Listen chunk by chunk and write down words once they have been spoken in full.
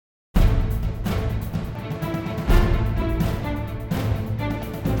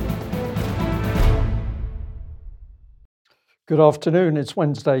Good afternoon. It's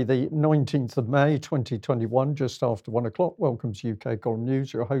Wednesday, the 19th of May, 2021, just after 1 o'clock. Welcome to UK Column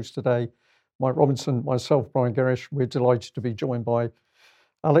News. Your host today, Mike Robinson, myself, Brian Gerrish. We're delighted to be joined by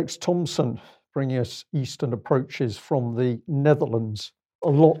Alex Thompson, bringing us Eastern approaches from the Netherlands. A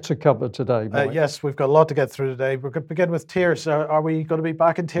lot to cover today, Mike. Yes, we've got a lot to get through today. We're going to begin with tears. Are we going to be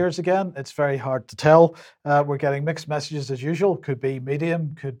back in tears again? It's very hard to tell. We're getting mixed messages as usual. Could be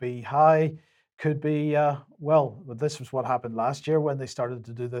medium, could be high, could be, this was what happened last year when they started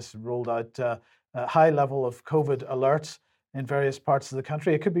to do this and rolled out a high level of COVID alerts in various parts of the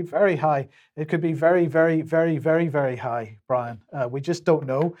country. It could be very high. It could be very, very, very, very, very high, Brian. We just don't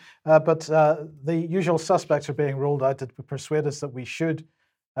know. But the usual suspects are being rolled out to persuade us that we should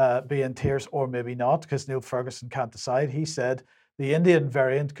be in tears or maybe not, because Neil Ferguson can't decide. He said the Indian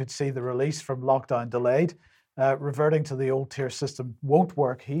variant could see the release from lockdown delayed. Reverting to the old tier system won't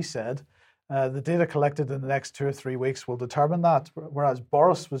work, he said. The data collected in the next 2 or 3 weeks will determine that, whereas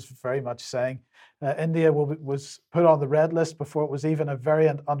Boris was very much saying India was put on the red list before it was even a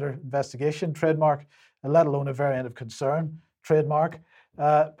variant under investigation, trademark, let alone a variant of concern, trademark.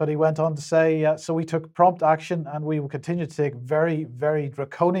 But he went on to say, so we took prompt action and we will continue to take very, very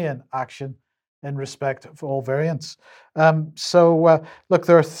draconian action in respect of all variants. Look,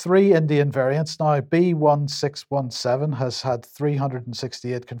 there are 3 Indian variants now. B1617 has had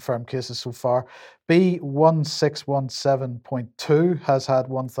 368 confirmed cases so far. B1617.2 has had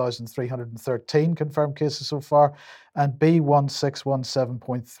 1,313 confirmed cases so far. And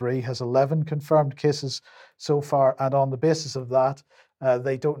B1617.3 has 11 confirmed cases so far. And on the basis of that,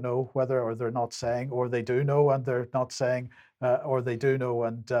 they don't know whether, or they're not saying, or they do know and they're not saying, or they do know,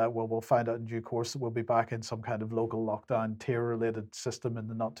 and we'll find out in due course that we'll be back in some kind of local lockdown tier-related system in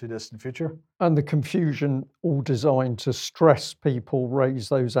the not-too-distant future. And the confusion all designed to stress people, raise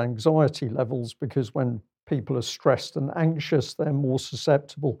those anxiety levels, because when people are stressed and anxious, they're more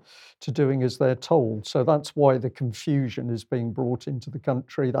susceptible to doing as they're told. So that's why the confusion is being brought into the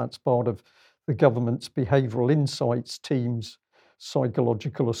country. That's part of the government's behavioural insights team's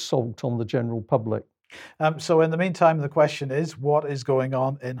psychological assault on the general public. So in the meantime, the question is, what is going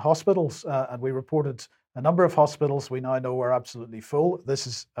on in hospitals? And we reported a number of hospitals we now know are absolutely full. This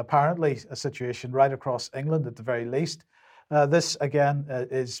is apparently a situation right across England at the very least. This, again,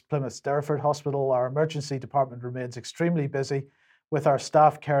 is Plymouth Derriford Hospital. Our emergency department remains extremely busy with our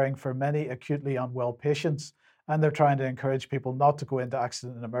staff caring for many acutely unwell patients. And they're trying to encourage people not to go into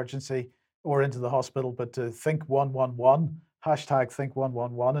accident and emergency or into the hospital, but to think 111, hashtag think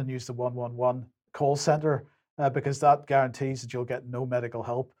 111, and use the 111 call center, because that guarantees that you'll get no medical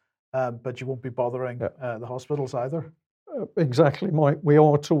help, but you won't be bothering the hospitals either. Exactly, Mike. We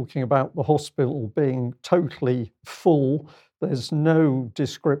are talking about the hospital being totally full. There's no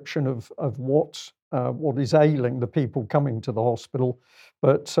description of what is ailing the people coming to the hospital,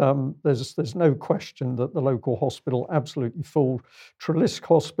 but there's no question that the local hospital absolutely full. Treliske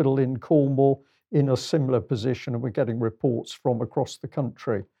Hospital in Cornwall in a similar position, and we're getting reports from across the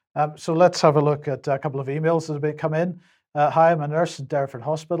country. So let's have a look at a couple of emails that have come in. Hi, I'm a nurse at Derriford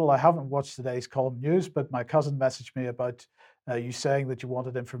Hospital. I haven't watched today's column news, but my cousin messaged me about you saying that you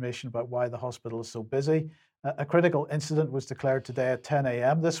wanted information about why the hospital is so busy. A critical incident was declared today at 10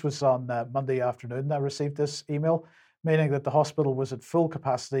 a.m. This was on Monday afternoon. I received this email, meaning that the hospital was at full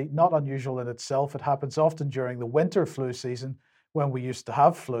capacity, not unusual in itself. It happens often during the winter flu season when we used to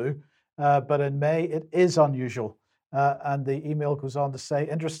have flu, but in May it is unusual. And the email goes on to say,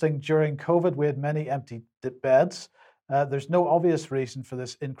 interesting, during COVID, we had many empty beds. There's no obvious reason for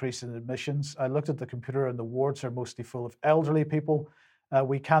this increase in admissions. I looked at the computer and the wards are mostly full of elderly people.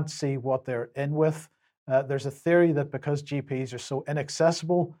 We can't see what they're in with. There's a theory that because GPs are so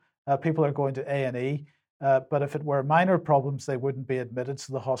inaccessible, people are going to A&E. But if it were minor problems, they wouldn't be admitted,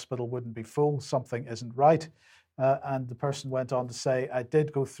 so the hospital wouldn't be full. Something isn't right. And the person went on to say, it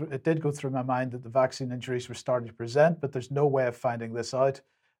did go through my mind that the vaccine injuries were starting to present, but there's no way of finding this out.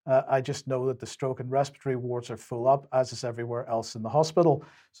 I just know that the stroke and respiratory wards are full up, as is everywhere else in the hospital.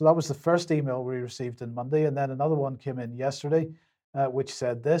 So that was the first email we received on Monday. And then another one came in yesterday, which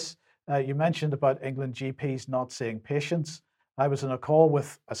said this. You mentioned about England GPs not seeing patients. I was on a call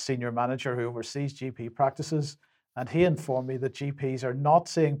with a senior manager who oversees GP practices, and he informed me that GPs are not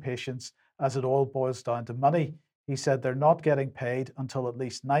seeing patients as it all boils down to money. He said they're not getting paid until at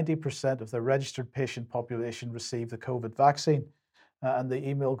least 90% of their registered patient population receive the COVID vaccine. And the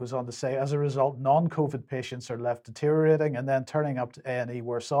email goes on to say, as a result, non-COVID patients are left deteriorating and then turning up to A&E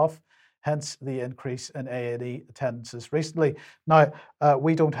worse off, hence the increase in A&E attendances recently. Now,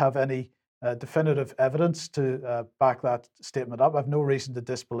 we don't have any definitive evidence to back that statement up. I have no reason to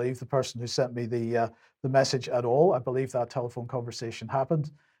disbelieve the person who sent me the message at all. I believe that telephone conversation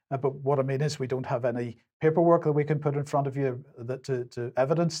happened. But what I mean is we don't have any paperwork that we can put in front of you to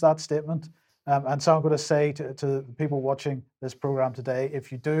evidence that statement. And so I'm going to say to the people watching this program today,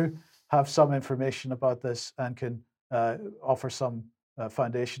 if you do have some information about this and can offer some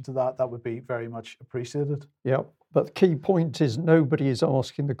foundation to that, that would be very much appreciated. Yeah, but the key point is nobody is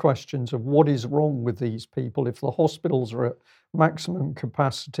asking the questions of what is wrong with these people. If the hospitals are at maximum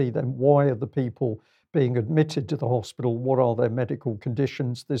capacity, then why are the people being admitted to the hospital? What are their medical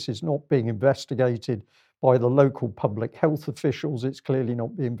conditions? This is not being investigated by the local public health officials. It's clearly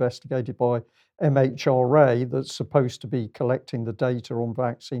not being investigated by MHRA, that's supposed to be collecting the data on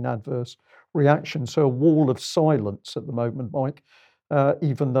vaccine adverse reactions. So a wall of silence at the moment, Mike,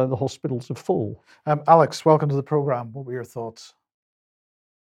 even though the hospitals are full. Alex, welcome to the programme. What were your thoughts?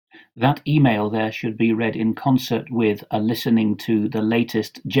 That email there should be read in concert with listening to the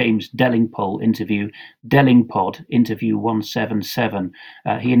latest James Dellingpole interview, Dellingpod, interview 177.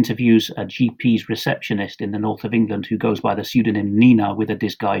 He interviews a GP's receptionist in the north of England who goes by the pseudonym Nina with a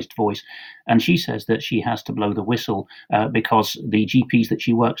disguised voice. And she says that she has to blow the whistle because the GPs that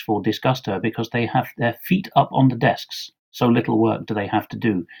she works for disgust her because they have their feet up on the desks. So little work do they have to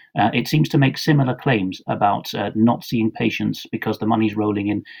do. It seems to make similar claims about not seeing patients because the money's rolling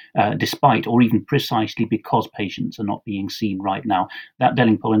in, despite or even precisely because patients are not being seen right now. That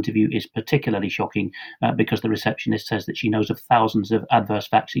Dellingpole interview is particularly shocking because the receptionist says that she knows of thousands of adverse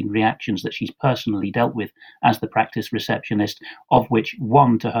vaccine reactions that she's personally dealt with as the practice receptionist, of which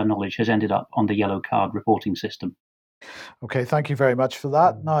one, to her knowledge, has ended up on the yellow card reporting system. Okay, thank you very much for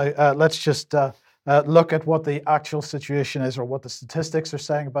that. Now, let's just look at what the actual situation is or what the statistics are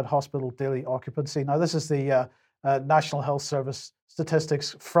saying about hospital daily occupancy. Now, this is the National Health Service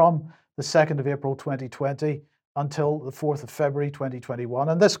statistics from the 2nd of April 2020 until the 4th of February 2021.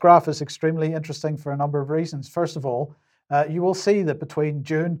 And this graph is extremely interesting for a number of reasons. First of all, you will see that between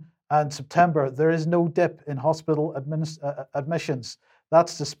June and September, there is no dip in hospital admissions.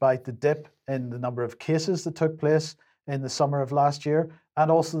 That's despite the dip in the number of cases that took place in the summer of last year, and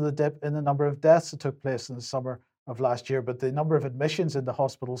also the dip in the number of deaths that took place in the summer of last year. But the number of admissions into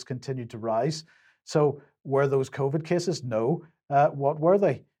hospitals continued to rise. So were those COVID cases? No. What were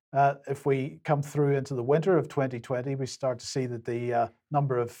they? If we come through into the winter of 2020, we start to see that the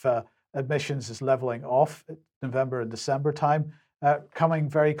number of admissions is leveling off at November and December time, coming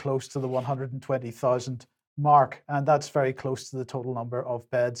very close to the 120,000 mark. And that's very close to the total number of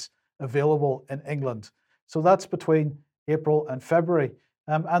beds available in England. So that's between April and February.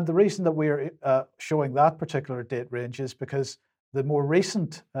 And the reason that we're showing that particular date range is because the more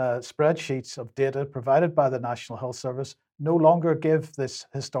recent spreadsheets of data provided by the National Health Service no longer give this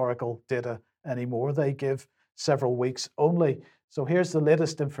historical data anymore. They give several weeks only. So here's the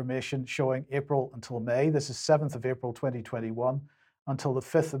latest information showing April until May. This is 7th of April 2021 until the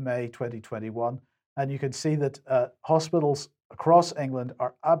 5th of May 2021. And you can see that hospitals across England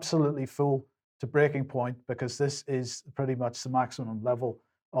are absolutely full to breaking point, because this is pretty much the maximum level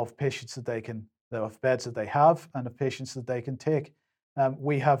of patients that they can, of beds that they have and of patients that they can take.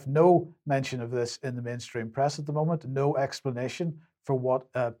 We have no mention of this in the mainstream press at the moment, no explanation for what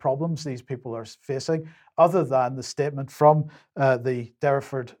problems these people are facing, other than the statement from the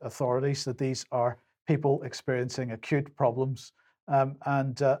Derriford authorities that these are people experiencing acute problems,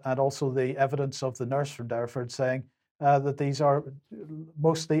 and also the evidence of the nurse from Derriford saying that these are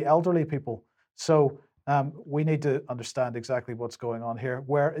mostly elderly people. So we need to understand exactly what's going on here.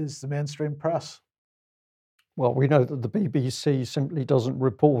 Where is the mainstream press? Well, we know that the BBC simply doesn't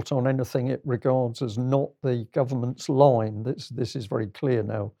report on anything it regards as not the government's line. This is very clear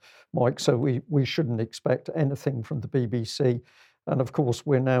now, Mike, so we shouldn't expect anything from the BBC. And of course,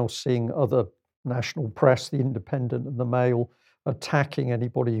 we're now seeing other national press, the Independent and the Mail, attacking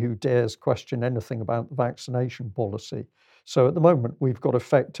anybody who dares question anything about the vaccination policy. So at the moment, we've got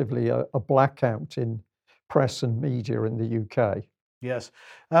effectively a blackout in press and media in the UK. Yes.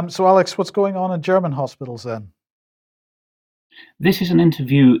 So Alex, what's going on in German hospitals then? This is an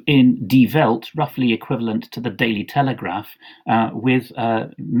interview in Die Welt, roughly equivalent to the Daily Telegraph, with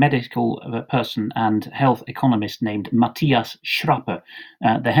a medical person and health economist named Matthias Schrappe.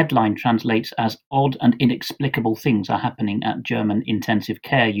 The headline translates as "Odd and inexplicable things are happening at German intensive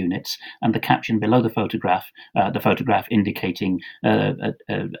care units," and the caption below the photograph indicating a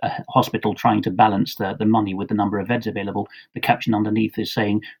hospital trying to balance the money with the number of beds available. The caption underneath is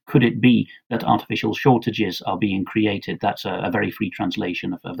saying, "Could it be that artificial shortages are being created?" That's a a very free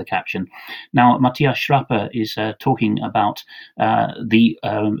translation of the caption. Now, Matthias Schrapper is talking about the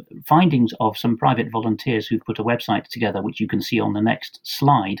findings of some private volunteers who've put a website together, which you can see on the next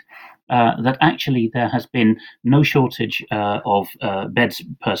slide, that actually there has been no shortage of beds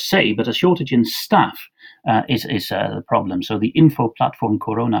per se, but a shortage in staff is the problem. So the info platform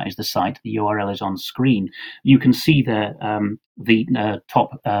Corona is the site. The URL is on screen. You can see there the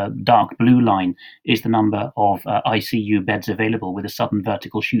top dark blue line is the number of ICU beds available, with a sudden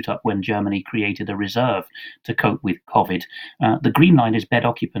vertical shoot up when Germany created a reserve to cope with COVID. The green line is bed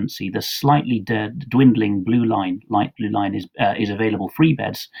occupancy. The slightly dwindling blue line, light blue line, is available free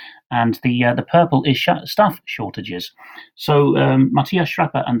beds, and the purple is staff shortages. So Matthias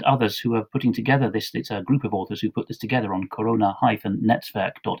Schrapper and others who are putting together this, it's a group of authors who put this together on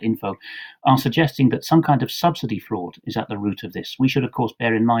corona-netzwerk.info, are suggesting that some kind of subsidy fraud is at the root of this. We should, of course,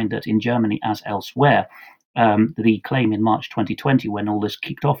 bear in mind that in Germany, as elsewhere, the claim in March 2020, when all this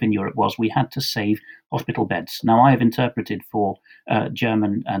kicked off in Europe, was we had to save hospital beds. Now, I have interpreted for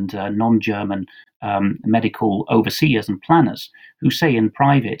German and non-German medical overseers and planners who say in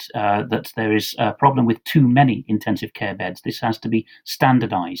private that there is a problem with too many intensive care beds. This has to be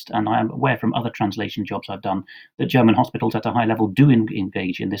standardized. And I am aware from other translation jobs I've done that German hospitals at a high level do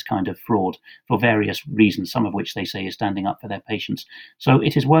engage in this kind of fraud for various reasons, some of which they say is standing up for their patients. So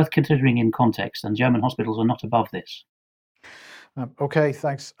it is worth considering in context, and German hospitals are not above this. Okay,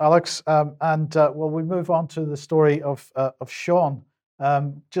 thanks, Alex. Well, we move on to the story of Sean.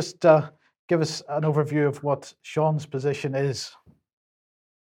 Just give us an overview of what Sean's position is.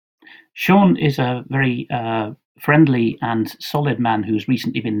 Sean is a very friendly and solid man who's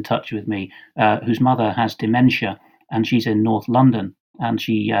recently been in touch with me, whose mother has dementia, and she's in North London. And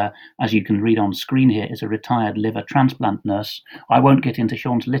she, as you can read on screen here, is a retired liver transplant nurse. I won't get into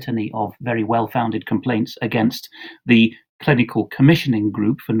Sean's litany of very well-founded complaints against the clinical commissioning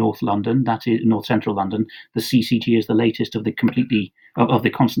group for North London, that is North Central London. The CCG is the latest of the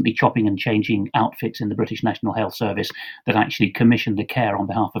constantly chopping and changing outfits in the British National Health Service that actually commission the care on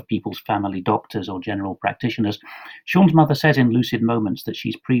behalf of people's family doctors or general practitioners. Sean's mother says in lucid moments that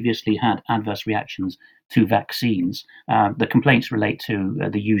she's previously had adverse reactions to vaccines. The complaints relate to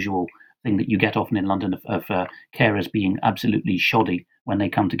the usual thing that you get often in London of carers being absolutely shoddy when they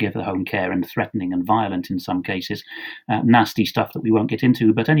come to give the home care, and threatening and violent in some cases. Nasty stuff that we won't get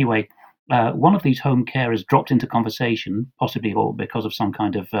into. But anyway, one of these home carers dropped into conversation, possibly because of some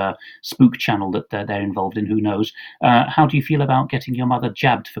kind of spook channel that they're involved in, who knows. How do you feel about getting your mother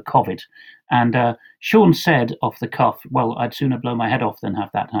jabbed for COVID? And Sean said off the cuff, well, I'd sooner blow my head off than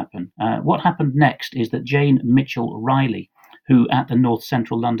have that happen. What happened next is that Jane Mitchell-Riley, who at the North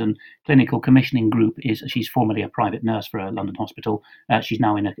Central London Clinical Commissioning Group she's formerly a private nurse for a London hospital. She's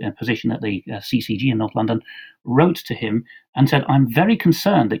now in a position at the CCG in North London, wrote to him and said, I'm very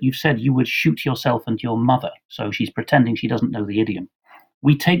concerned that you've said you would shoot yourself and your mother. So she's pretending she doesn't know the idiom.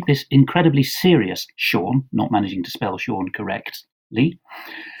 We take this incredibly serious, Sean, not managing to spell Sean correctly.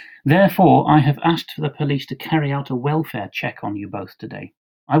 Therefore, I have asked for the police to carry out a welfare check on you both today.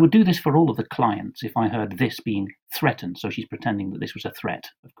 I would do this for all of the clients if I heard this being threatened. So she's pretending that this was a threat,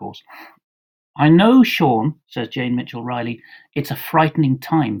 of course. I know, Sean, says Jane Mitchell-Riley, it's a frightening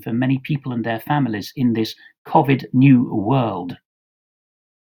time for many people and their families in this COVID new world.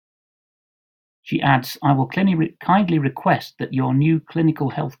 She adds, I will kindly request that your new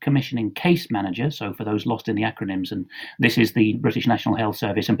Clinical Health Commissioning case manager, so for those lost in the acronyms, and this is the British National Health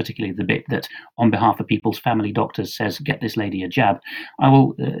Service, and particularly the bit that on behalf of people's family doctors says, get this lady a jab. I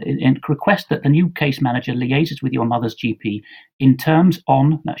will request that the new case manager liaises with your mother's GP in terms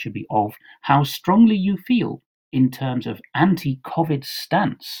on, that should be of, how strongly you feel in terms of anti-COVID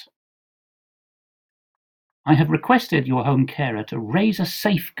stance. I have requested your home carer to raise a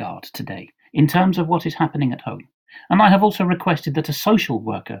safeguard today in terms of what is happening at home. And I have also requested that a social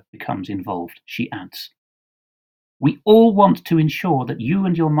worker becomes involved, she adds. We all want to ensure that you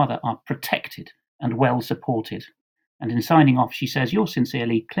and your mother are protected and well supported. And in signing off, she says, yours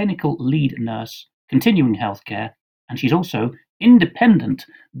sincerely, clinical lead nurse, continuing healthcare, and she's also independent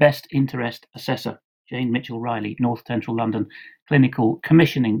best interest assessor. Jane Mitchell-Riley, North Central London Clinical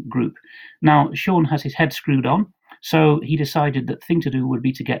Commissioning Group. Now, Sean has his head screwed on. So he decided that the thing to do would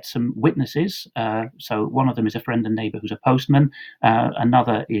be to get some witnesses. So one of them is a friend and neighbour who's a postman.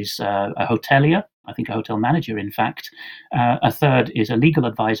 Another is a hotelier, I think a hotel manager, in fact. A third is a legal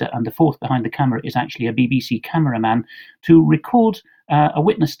advisor. And the fourth behind the camera is actually a BBC cameraman to record a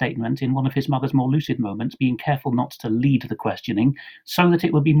witness statement in one of his mother's more lucid moments, being careful not to lead the questioning, so that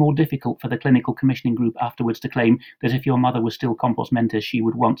it would be more difficult for the clinical commissioning group afterwards to claim that if your mother was still compos mentis, she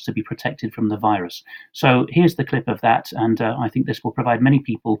would want to be protected from the virus. So here's the clip of that, and I think this will provide many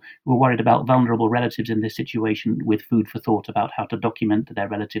people who are worried about vulnerable relatives in this situation with food for thought about how to document their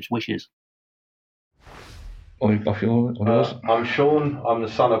relatives' wishes. I'm Sean. I'm the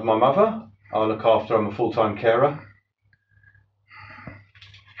son of my mother. I look after. I'm a full-time carer.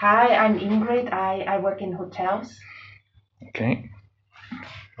 Hi, I'm Ingrid. I work in hotels. Okay.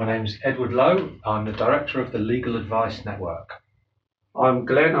 My name's Edward Lowe. I'm the director of the Legal Advice Network. I'm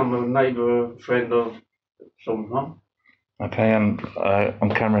Glenn. I'm a neighbour, friend of someone. Okay, and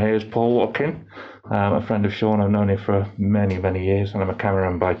on camera here is Paul Watkin, a friend of Sean. I've known him for many, many years, and I'm a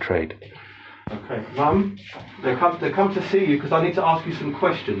cameraman by trade. Okay, Mum, they come to see you because I need to ask you some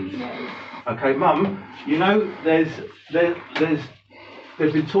questions. Yes. Okay, Mum, you know there's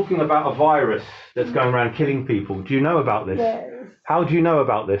been talking about a virus that's going around killing people. Do you know about this? Yes. How do you know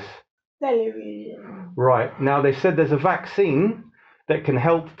about this? Television. Right, now they said there's a vaccine that can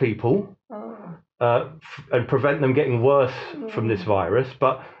help people and prevent them getting worse from this virus,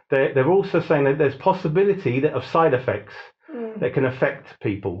 but they're also saying that there's possibility of side effects that can affect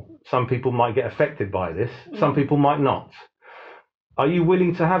people. Some people might get affected by this, some people might not. Are you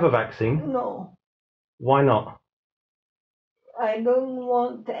willing to have a vaccine? No, Why not? I don't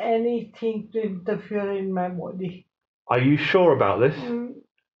want anything to interfere in my body. Are you sure about this?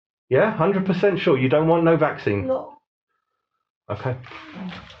 Yeah, 100% sure. You don't want no vaccine? No. Okay.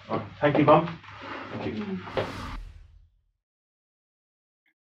 All right. Thank you, Mum. Thank you.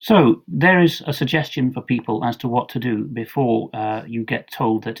 So there is a suggestion for people as to what to do before you get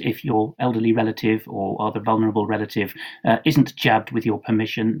told that if your elderly relative or other vulnerable relative isn't jabbed with your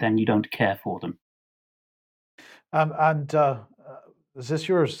permission, then you don't care for them. Is this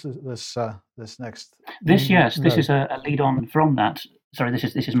yours? This next? This, yes, this No. is a lead on from that. Sorry, this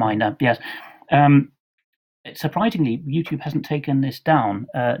is mine. Yes. Surprisingly, YouTube hasn't taken this down.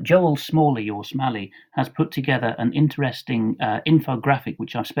 Joel Smalley or Smalley has put together an interesting infographic,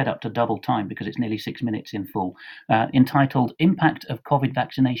 which I've sped up to double time because it's nearly 6 minutes in full, entitled Impact of COVID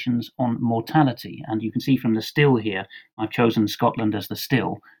Vaccinations on Mortality. And you can see from the still here, I've chosen Scotland as the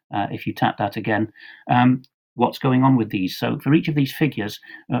still, if you tap that again, what's going on with these. So for each of these figures,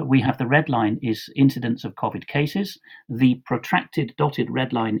 we have the red line is incidence of COVID cases. The protracted dotted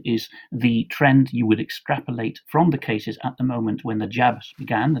red line is the trend you would extrapolate from the cases at the moment when the jabs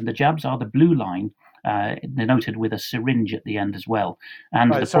began. And the jabs are the blue line, denoted with a syringe at the end as well.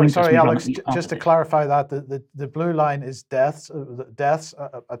 And Right, sorry, Alex, just to clarify that, the blue line is deaths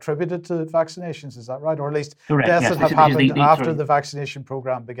attributed to vaccinations, is that right? Or at least correct, deaths yes, that have this is happened after sorry. the vaccination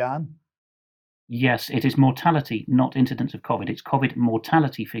program began? Yes, it is mortality, not incidence of COVID. It's COVID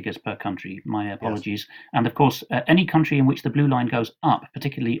mortality figures per country. My apologies. Yes. And of course, any country in which the blue line goes up,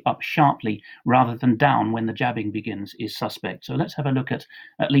 particularly up sharply, rather than down when the jabbing begins, is suspect. So let's have a look at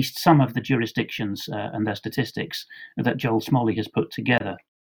least some of the jurisdictions and their statistics that Joel Smalley has put together.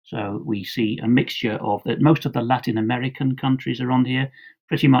 So we see a mixture of most of the Latin American countries are on here,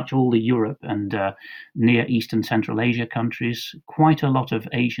 pretty much all the Europe and Near East and Central Asia countries, quite a lot of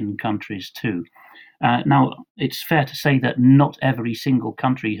Asian countries too. Now, it's fair to say that not every single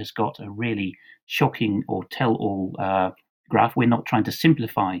country has got a really shocking or tell-all graph. We're not trying to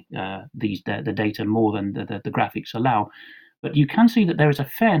simplify the data more than the graphics allow, but you can see that there is a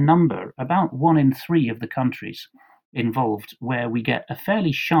fair number, about 1 in 3 of the countries involved, where we get a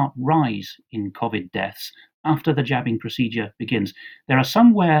fairly sharp rise in COVID deaths after the jabbing procedure begins. There are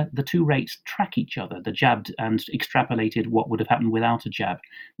some where the two rates track each other, the jabbed and extrapolated what would have happened without a jab,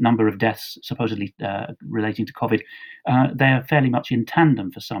 number of deaths supposedly relating to COVID. They're fairly much in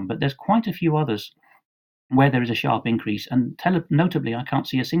tandem for some, but there's quite a few others where there is a sharp increase. And notably, I can't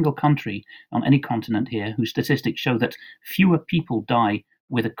see a single country on any continent here whose statistics show that fewer people die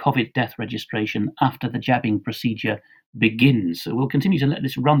with a COVID death registration after the jabbing procedure begins. So we'll continue to let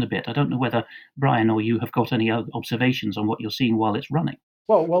this run a bit. I don't know whether Brian or you have got any other observations on what you're seeing while it's running.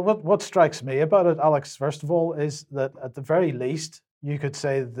 Well, what strikes me about it, Alex, first of all, is that at the very least, you could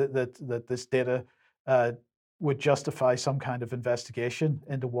say that this data would justify some kind of investigation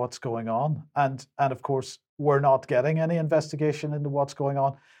into what's going on. And of course, we're not getting any investigation into what's going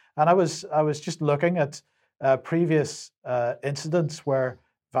on. And I was just looking at previous incidents where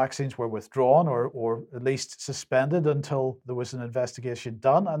vaccines were withdrawn or at least suspended until there was an investigation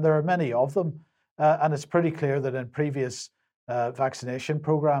done. And there are many of them. And it's pretty clear that in previous vaccination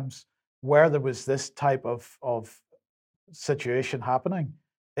programs where there was this type of situation happening,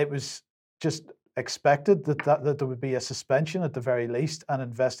 it was just expected that there would be a suspension at the very least, an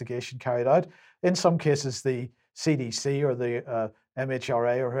investigation carried out. In some cases, the CDC or the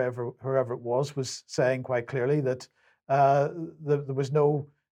MHRA or whoever it was saying quite clearly that there was no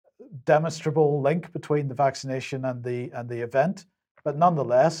demonstrable link between the vaccination and the event. But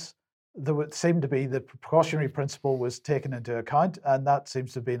nonetheless, there would seem to be the precautionary principle was taken into account, and that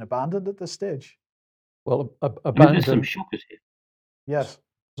seems to have been abandoned at this stage. Well, There's some shockers here. Yes.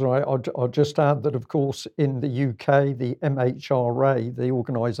 Right. I'll just add that, of course, in the UK, the MHRA, the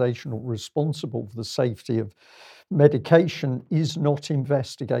organisation responsible for the safety of medication, is not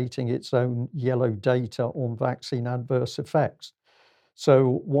investigating its own yellow data on vaccine adverse effects.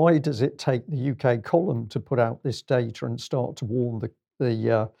 So why does it take the UK column to put out this data and start to warn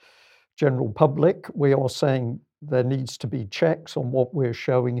the general public? We are saying there needs to be checks on what we're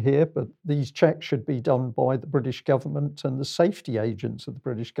showing here, but these checks should be done by the British government and the safety agents of the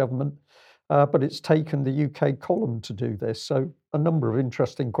British government. But it's taken the UK column to do this. So a number of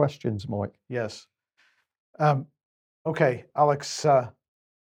interesting questions, Mike. Yes. Okay, Alex, that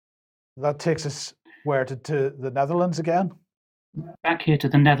takes us where to the Netherlands again? Back here to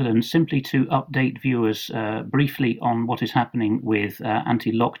the Netherlands, simply to update viewers briefly on what is happening with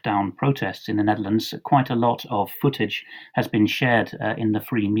anti-lockdown protests in the Netherlands. Quite a lot of footage has been shared in the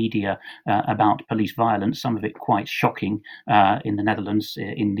free media about police violence, some of it quite shocking in the Netherlands,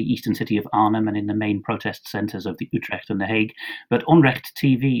 in the eastern city of Arnhem and in the main protest centres of the Utrecht and The Hague. But Onrecht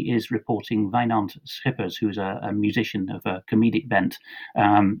TV is reporting Wijnand Schippers, who's a musician of a comedic bent,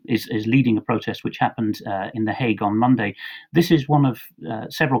 is leading a protest which happened in The Hague on Monday. This is one of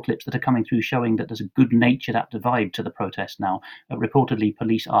several clips that are coming through showing that there's a good-natured vibe to the protest now. Reportedly,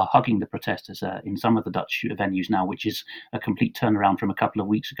 police are hugging the protesters in some of the Dutch venues now, which is a complete turnaround from a couple of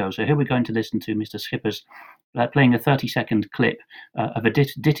weeks ago. So here we're going to listen to Mr. Schippers playing a 30-second clip of a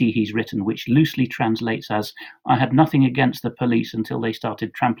ditty he's written, which loosely translates as, "I had nothing against the police until they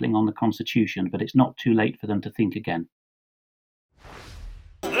started trampling on the Constitution, but it's not too late for them to think again."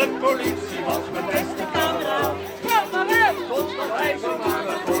 De politie was mijn beste kameraad.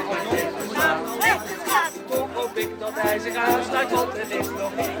 Toch hoop ik dat hij zich aansluit, want het is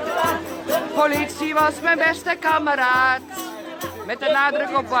nog niet te laat. Politie was mijn beste kameraad. Met de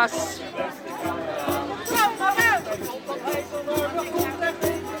nadruk op was.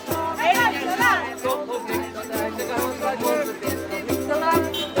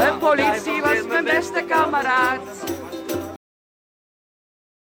 De politie was mijn beste kameraad.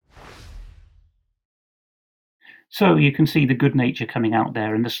 So you can see the good nature coming out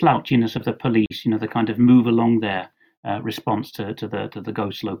there and the slouchiness of the police, the kind of move along there response to the go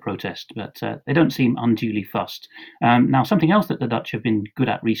slow protest, but they don't seem unduly fussed. Now, something else that the Dutch have been good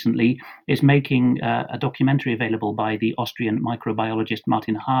at recently is making a documentary available by the Austrian microbiologist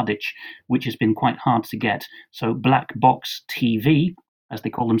Martin Harditch, which has been quite hard to get. So Black Box TV, as they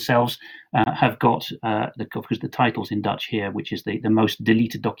call themselves, have got the titles in Dutch here, which is the most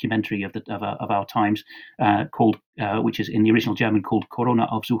deleted documentary of our times, called which is in the original German called Corona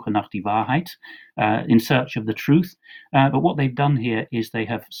auf Suche nach die Wahrheit, in search of the truth. But what they've done here is they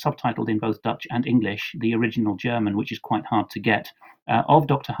have subtitled in both Dutch and English the original German, which is quite hard to get, of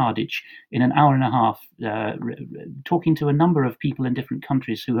Dr. Harditch in an hour and a half, talking to a number of people in different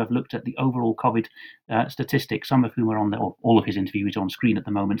countries who have looked at the overall COVID statistics, some of whom are or all of his interviews on screen at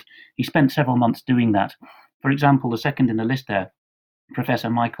the moment. He spent several months doing that. For example, the second in the list there, Professor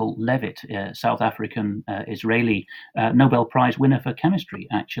Michael Levitt, South African Israeli Nobel Prize winner for chemistry,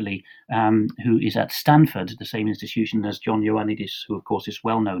 actually, who is at Stanford, the same institution as John Ioannidis, who of course is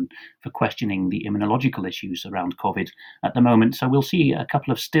well known for questioning the immunological issues around COVID at the moment. So we'll see a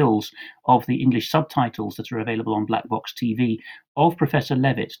couple of stills of the English subtitles that are available on Black Box TV of Professor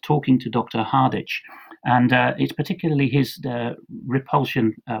Levitt talking to Dr. Harditch. And it's particularly his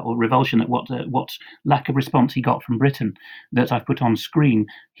repulsion or revulsion at what lack of response he got from Britain that I've put on screen.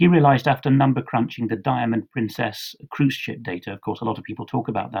 He realised after number crunching the Diamond Princess cruise ship data, of course, a lot of people talk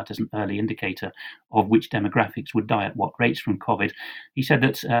about that as an early indicator of which demographics would die at what rates from COVID. He said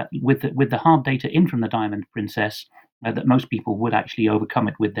that with the hard data in from the Diamond Princess, that most people would actually overcome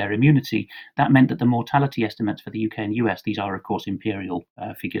it with their immunity. That meant that the mortality estimates for the UK and US, these are of course imperial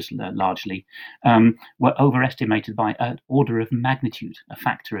figures largely, were overestimated by an order of magnitude, a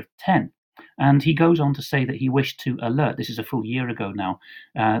factor of 10. And he goes on to say that he wished to alert, this is a full year ago now,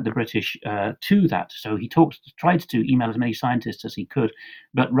 the British to that. So he tried to email as many scientists as he could,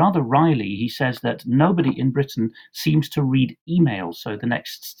 but rather wryly, he says that nobody in Britain seems to read emails. So the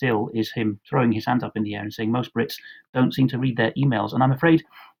next still is him throwing his hand up in the air and saying most Brits don't seem to read their emails. And I'm afraid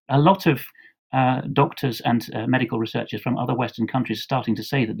a lot of doctors and medical researchers from other Western countries are starting to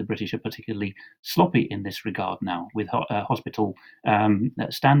say that the British are particularly sloppy in this regard now, with hospital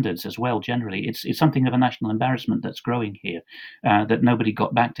standards as well. Generally, it's something of a national embarrassment that's growing here, that nobody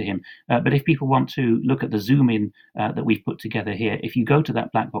got back to him. But if people want to look at the zoom in that we've put together here, if you go to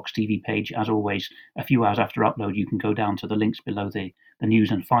that Black Box TV page, as always, a few hours after upload, you can go down to the links below the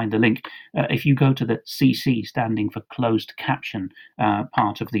news and find the link. If you go to the CC, standing for closed caption,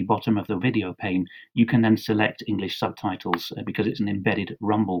 part of the bottom of the video pane, you can then select English subtitles because it's an embedded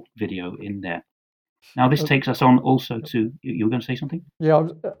Rumble video in there. Now, this takes us on also to, you were going to say something? Yeah,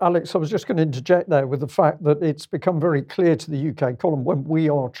 Alex, I was just going to interject there with the fact that it's become very clear to the UK column when we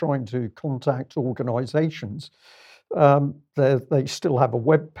are trying to contact organisations, they still have a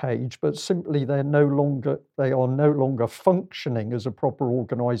web page, but simply they are no longer functioning as a proper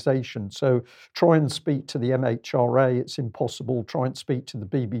organisation. So try and speak to the MHRA, it's impossible. Try and speak to the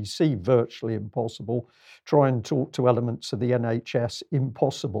BBC, virtually impossible. Try and talk to elements of the NHS,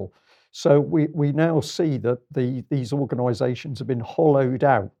 impossible. So we now see that these organisations have been hollowed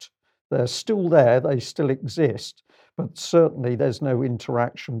out. They're still there, they still exist, but certainly there's no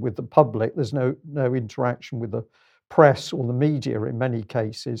interaction with the public. There's no interaction with the press or the media in many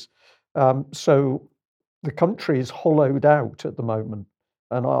cases. So the country is hollowed out at the moment.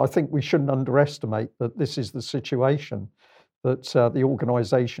 And I think we shouldn't underestimate that this is the situation, that the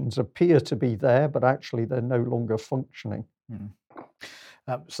organisations appear to be there, but actually they're no longer functioning. Mm.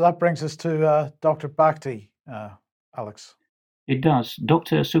 So that brings us to Dr. Bhakdi, Alex. It does.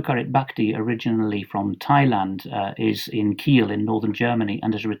 Dr. Sucharit Bhakdi, originally from Thailand, is in Kiel in northern Germany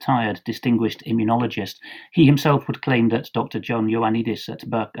and is a retired distinguished immunologist. He himself would claim that Dr. John Ioannidis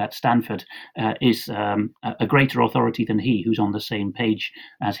at Stanford is a greater authority than he, who's on the same page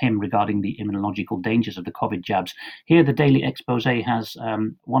as him regarding the immunological dangers of the COVID jabs. Here, the Daily Expose has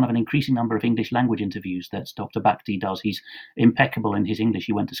one of an increasing number of English language interviews that Dr. Bhakdi does. He's impeccable in his English.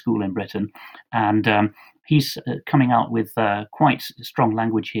 He went to school in Britain, and he's coming out with quite strong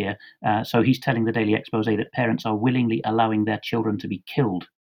language here. So he's telling the Daily Expose that parents are willingly allowing their children to be killed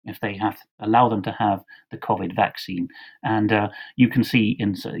if they allow them to have the COVID vaccine. And you can see,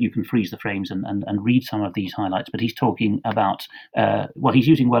 you can freeze the frames and read some of these highlights, but he's talking about, he's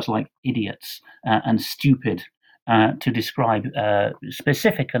using words like idiots and stupid to describe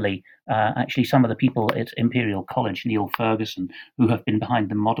specifically actually some of the people at Imperial College, Neil Ferguson, who have been behind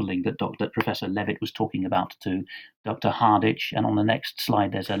the modelling that Professor Levitt was talking about to Dr. Harditch. And on the next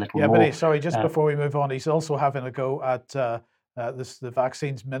slide, there's a little more. Yeah, but sorry, just before we move on, he's also having a go at the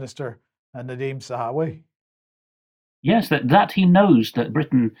vaccines minister, Nadhim Zahawi. Yes, that he knows that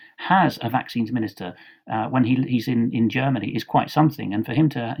Britain has a vaccines minister when he's in Germany is quite something. And for him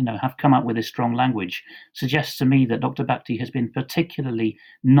to have come up with this strong language suggests to me that Dr. Bhakdi has been particularly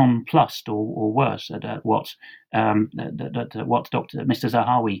nonplussed or worse at what Mr.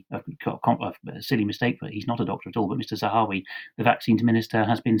 Zahawi, a silly mistake, but he's not a doctor at all, but Mr. Zahawi, the vaccines minister,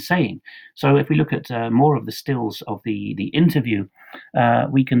 has been saying. So if we look at more of the stills of the interview,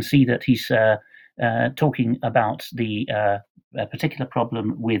 we can see that he's talking about the particular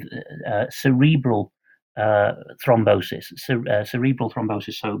problem with cerebral thrombosis, cerebral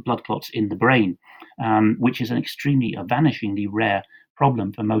thrombosis, so blood clots in the brain, which is an extremely, vanishingly rare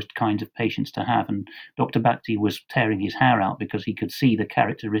problem for most kinds of patients to have. And Dr. Bhakdi was tearing his hair out because he could see the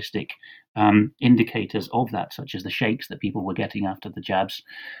characteristic indicators of that, such as the shakes that people were getting after the jabs.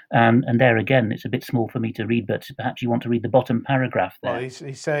 And there again, it's a bit small for me to read, but perhaps you want to read the bottom paragraph there. Well,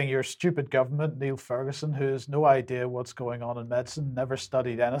 he's saying your stupid government, Neil Ferguson, who has no idea what's going on in medicine, never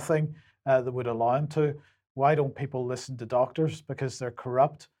studied anything that would allow him to. Why don't people listen to doctors? Because they're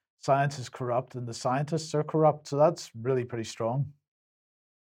corrupt. Science is corrupt and the scientists are corrupt. So that's really pretty strong.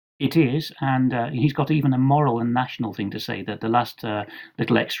 It is, and he's got even a moral and national thing to say. That the last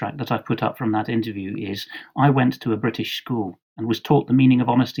little extract that I've put up from that interview is, I went to a British school and was taught the meaning of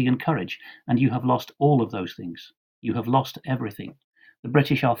honesty and courage, and you have lost all of those things. You have lost everything. The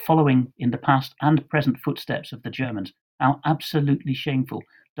British are following in the past and present footsteps of the Germans. How absolutely shameful.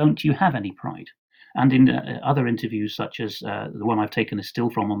 Don't you have any pride? And in other interviews, such as the one I've taken a still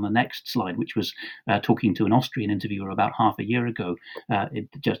from on the next slide, which was talking to an Austrian interviewer about half a year ago,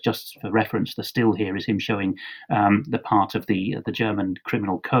 just for reference, the still here is him showing the part of the German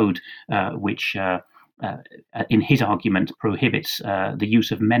criminal code which in his argument, prohibits the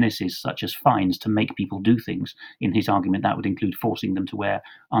use of menaces such as fines to make people do things. In his argument, that would include forcing them to wear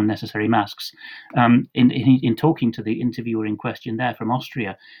unnecessary masks. In talking to the interviewer in question there from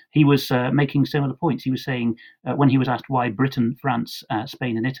Austria, he was making similar points. He was saying, when he was asked why Britain, France,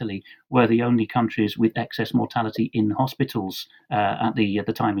 Spain and Italy were the only countries with excess mortality in hospitals at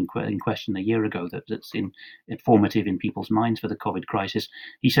the time in question a year ago, that's informative in people's minds for the COVID crisis,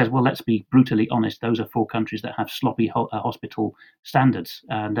 he says, well, let's be brutally honest, those are 4 countries that have sloppy hospital standards,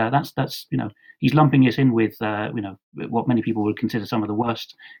 and that's he's lumping us in with what many people would consider some of the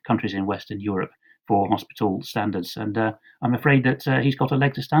worst countries in Western Europe for hospital standards, and I'm afraid that he's got a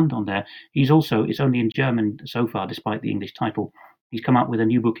leg to stand on there. He's also, it's only in German so far, despite the English title. He's come out with a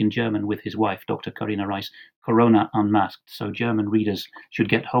new book in German with his wife, Dr. Carina Reiss, Corona Unmasked. So German readers should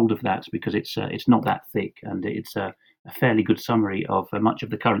get hold of that, because it's not that thick, and it's a fairly good summary of much of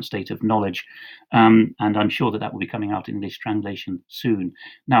the current state of knowledge, and I'm sure that will be coming out in English translation soon.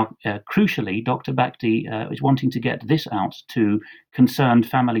 Now, crucially, Dr. Bhakdi is wanting to get this out to concerned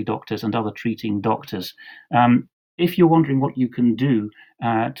family doctors and other treating doctors. If you're wondering what you can do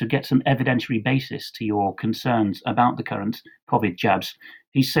to get some evidentiary basis to your concerns about the current COVID jabs,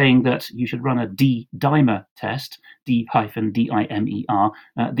 he's saying that you should run a D-dimer test, D-dimer.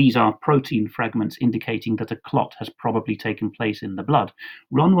 These are protein fragments indicating that a clot has probably taken place in the blood.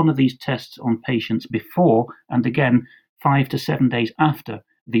 Run one of these tests on patients before and again 5 to 7 days after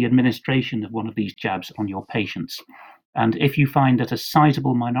the administration of one of these jabs on your patients. And if you find that a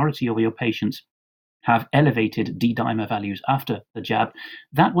sizable minority of your patients have elevated D-dimer values after the jab,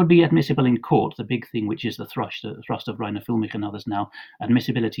 that would be admissible in court. The big thing, which is the thrust of Rainer Füllmich and others now,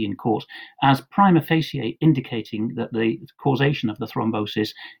 admissibility in court, as prima facie indicating that the causation of the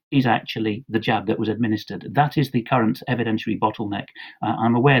thrombosis is actually the jab that was administered. That is the current evidentiary bottleneck.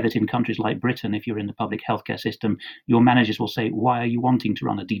 I'm aware that in countries like Britain, if you're in the public healthcare system, your managers will say, why are you wanting to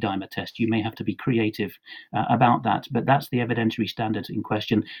run a D-dimer test? You may have to be creative about that, but that's the evidentiary standard in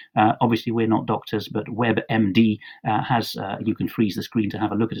question. Obviously, we're not doctors, but WebMD has, you can freeze the screen to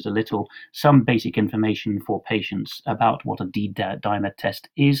have a look at it a little, some basic information for patients about what a D-dimer test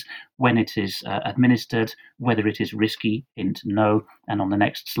is, when it is administered, whether it is risky, hint no, and on the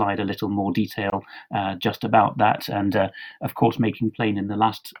next slide a little more detail just about that, and of course making plain in the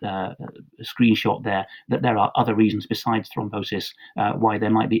last screenshot there that there are other reasons besides thrombosis why there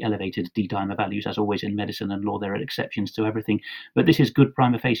might be elevated D-dimer values. As always in medicine and law, there are exceptions to everything, but this is good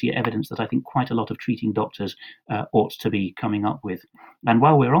prima facie evidence that I think quite a lot of treating doctors ought to be coming up with. And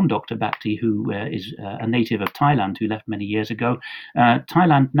while we're on Dr. Bhakdi, who is a native of Thailand, who left many years ago,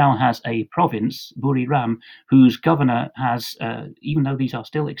 Thailand now has a province, Buriram, whose governor has, even though these are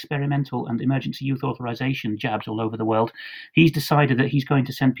still experimental and emergency youth authorization jabs all over the world, he's decided that he's going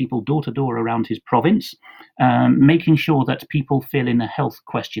to send people door to door around his province, making sure that people fill in a health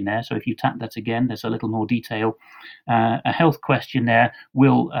questionnaire. So if you tap that again, there's a little more detail. A health questionnaire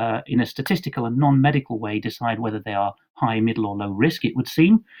will, in a statistical and non-medical way, decide whether they are high, middle or low risk, it would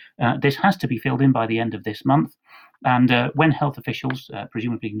seem. This has to be filled in by the end of this month. And when health officials,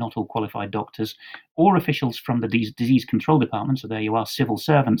 presumably not all qualified doctors, or officials from the disease control department, so there you are, civil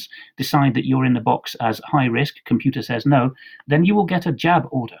servants, decide that you're in the box as high risk, computer says no, then you will get a jab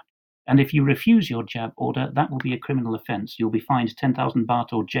order. And if you refuse your jab order, that will be a criminal offence. You'll be fined 10,000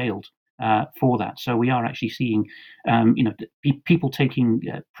 baht or jailed for that. So we are actually seeing, people taking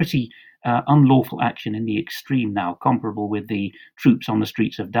pretty unlawful action in the extreme now, comparable with the troops on the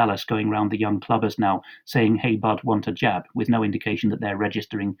streets of Dallas going around the young clubbers now saying, hey, bud, want a jab, with no indication that they're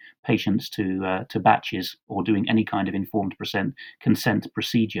registering patients to batches or doing any kind of informed consent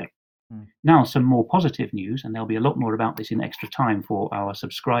procedure. Now, some more positive news, and there'll be a lot more about this in Extra Time for our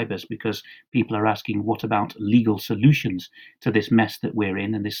subscribers, because people are asking, what about legal solutions to this mess that we're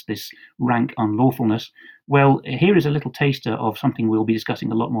in and this rank unlawfulness? Well, here is a little taster of something we'll be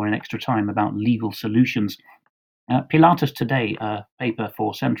discussing a lot more in Extra Time about legal solutions. Pilatus Today, a paper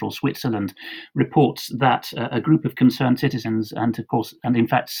for Central Switzerland, reports that a group of concerned citizens, and of course, and in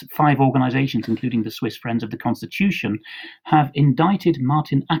fact 5 organizations, including the Swiss Friends of the Constitution, have indicted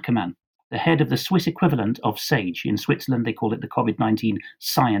Martin Ackermann, the head of the Swiss equivalent of SAGE. In Switzerland, they call it the COVID-19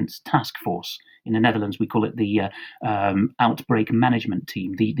 Science Task Force. In the Netherlands, we call it the Outbreak Management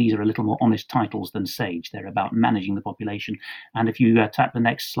Team. These are a little more honest titles than SAGE. They're about managing the population. And if you tap the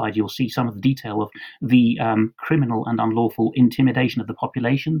next slide, you'll see some of the detail of the criminal and unlawful intimidation of the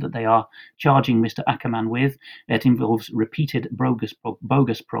population that they are charging Mr. Ackermann with. It involves repeated bogus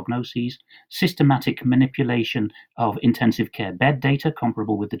prognoses, systematic manipulation of intensive care bed data,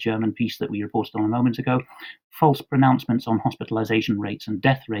 comparable with the German piece that we reported on a moment ago, false pronouncements on hospitalization rates and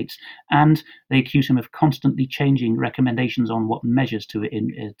death rates, and They accuse him of constantly changing recommendations on what measures to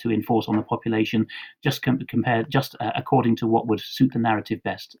enforce on the population, just according to what would suit the narrative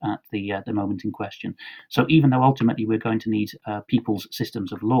best at the moment in question. So even though ultimately we're going to need people's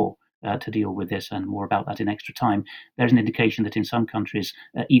systems of law to deal with this, and more about that in extra time, there's an indication that in some countries,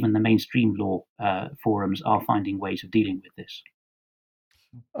 even the mainstream law forums are finding ways of dealing with this.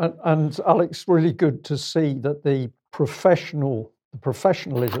 And Alex, really good to see that the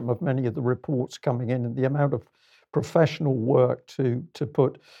professionalism of many of the reports coming in, and the amount of professional work to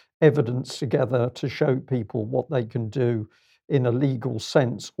put evidence together to show people what they can do in a legal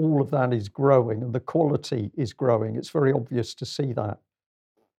sense, all of that is growing and the quality is growing. It's very obvious to see that.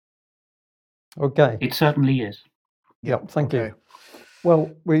 Okay. It certainly is. Yeah, thank you.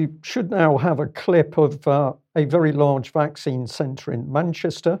 Well, we should now have a clip of a very large vaccine centre in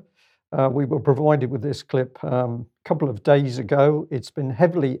Manchester. We were provided with this clip a couple of days ago. It's been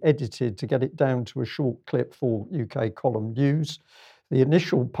heavily edited to get it down to a short clip for UK Column News. The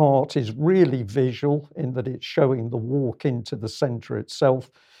initial part is really visual in that it's showing the walk into the centre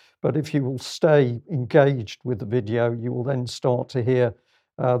itself. But if you will stay engaged with the video, you will then start to hear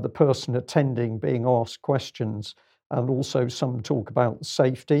the person attending being asked questions, and also some talk about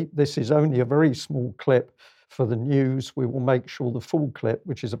safety. This is only a very small clip for the news. We will make sure the full clip,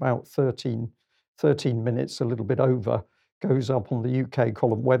 which is about 13 minutes, a little bit over, goes up on the UK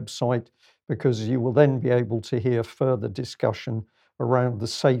Column website, because you will then be able to hear further discussion around the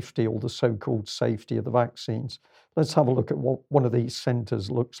safety, or the so-called safety, of the vaccines. Let's have a look at what one of these centres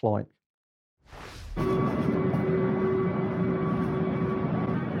looks like.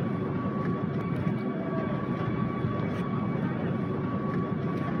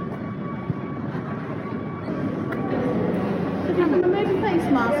 Remove your face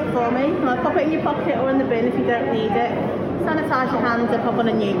mask for me. I'll pop it in your pocket or in the bin if you don't need it. Sanitise your hands and pop on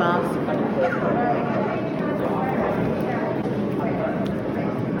a new mask.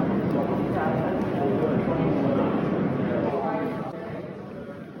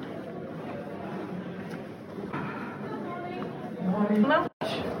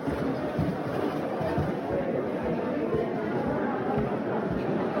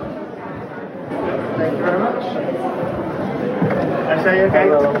 Thank you very much. I say okay.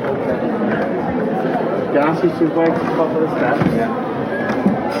 Can I ask you to wait to the top of the steps? Yeah.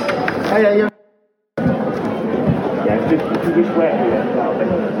 Oh yeah, yeah. Yeah, if you just wait here, that'll be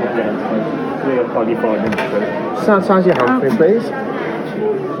 3 or 4 minutes. Sanitize your hands for me, please.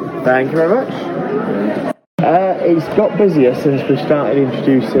 Thank you very much. It's got busier since we started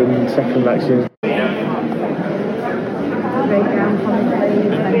introducing second vaccines.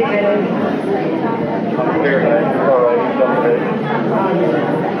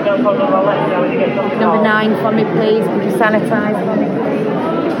 Number 9 for me, please. Could you sanitise for me,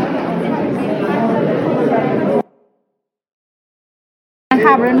 please?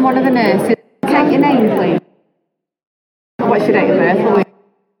 Karen, one of the nurses. Take your name, please. What's your date of birth?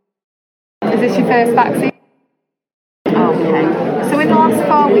 Is this your first vaccine? Okay. So in the last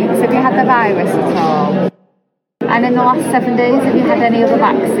 4 weeks, have you had the virus at all? And in the last 7 days, have you had any other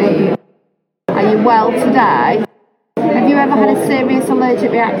vaccine? Are you well today? Have you ever had a serious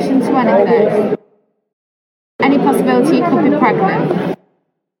allergic reaction to anything? Any possibility you could be pregnant?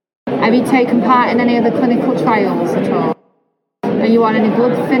 Have you taken part in any other clinical trials at all? Are you on any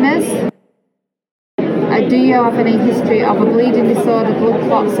blood thinners? Do you have any history of a bleeding disorder, blood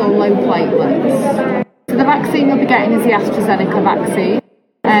clots or low platelets? So the vaccine you'll be getting is the AstraZeneca vaccine.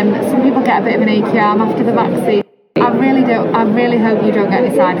 Some people get a bit of an achy arm after the vaccine. I really hope you don't get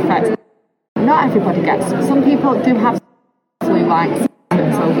any side effects. Not everybody gets them. Some people do have flu-like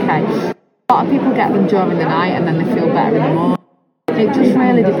symptoms, okay. A lot of people get them during the night and then they feel better in the morning. It just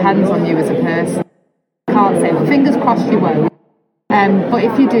really depends on you as a person. Can't say, but fingers crossed you won't. But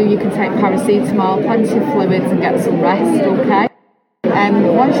if you do, you can take paracetamol, plenty of fluids and get some rest, okay?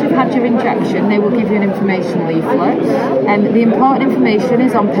 Once you've had your injection, they will give you an information leaflet. The important information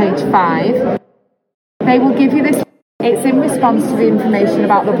is on page 5. They will give you this. It's in response to the information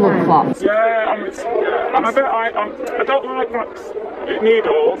about the blood clots. Yeah, I'm a bit. I don't like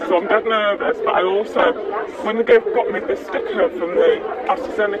needles, so I'm dead nervous. But I also, when they got me the sticker from the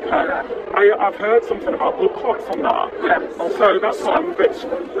AstraZeneca, I've heard something about blood clots on that. So that's what I'm a bit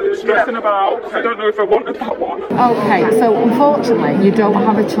stressing about. I don't know if I wanted that one. Okay, so unfortunately, you don't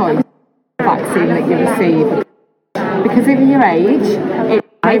have a choice vaccine that you receive because of your age. It's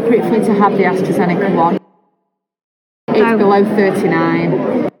appropriate for you to have the AstraZeneca one. It's below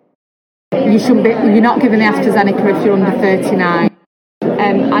 39. You're not given the AstraZeneca if you're under 39.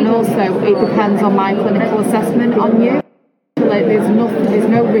 And also, it depends on my clinical assessment on you. There's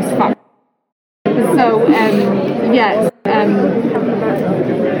no risk factor. So,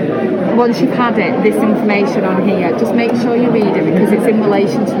 once you've had it, this information on here, just make sure you read it because it's in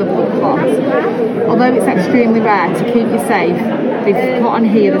relation to the blood clots. Although it's extremely rare to keep you safe, they've put on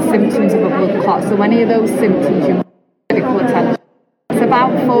here the symptoms of a blood clot. So any of those symptoms, you need medical attention. It's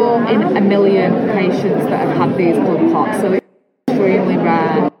about 4 in a million patients that have had these blood clots, so it's extremely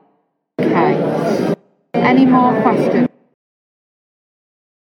rare. Okay. Any more questions?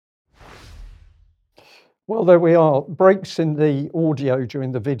 Well, there we are. Breaks in the audio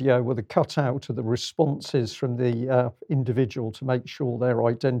during the video were the cutout of the responses from the individual to make sure their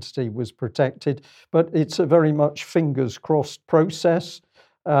identity was protected. But it's a very much fingers crossed process.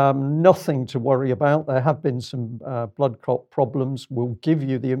 Nothing to worry about. There have been some blood clot problems. We'll give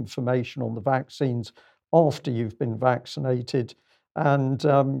you the information on the vaccines after you've been vaccinated. And,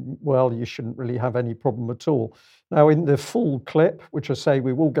 well, you shouldn't really have any problem at all. Now, in the full clip, which I say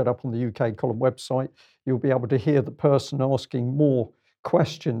we will get up on the UK Column website, you'll be able to hear the person asking more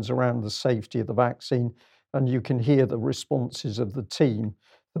questions around the safety of the vaccine, and you can hear the responses of the team.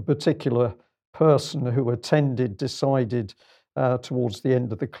 The particular person who attended decided towards the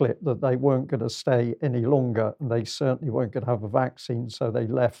end of the clip that they weren't going to stay any longer, and they certainly weren't going to have a vaccine, so they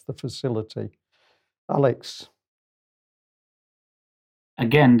left the facility. Alex.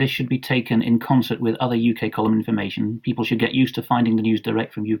 Again, this should be taken in concert with other UK Column information. People should get used to finding the news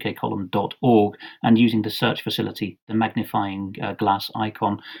direct from ukcolumn.org and using the search facility, the magnifying glass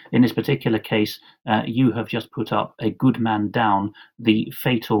icon. In this particular case, you have just put up a good man down, the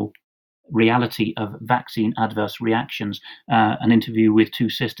fatal reality of vaccine adverse reactions, an interview with two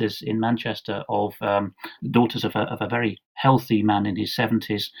sisters in Manchester of daughters of a very healthy man in his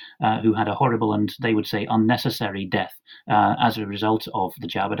 70s who had a horrible and they would say unnecessary death as a result of the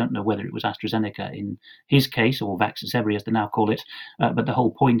jab. I don't know whether it was AstraZeneca in his case or Vaxzevria as they now call it, but the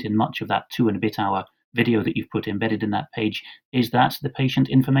whole point in much of that 2 and a bit hour video that you've put embedded in that page is that the patient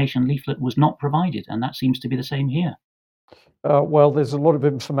information leaflet was not provided, and that seems to be the same here. Well, there's a lot of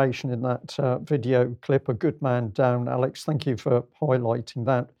information in that video clip. A good man down, Alex. Thank you for highlighting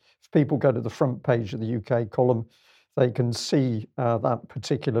that. If people go to the front page of the UK Column, they can see that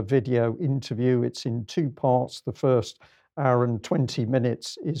particular video interview. It's in 2 parts. The first hour and 20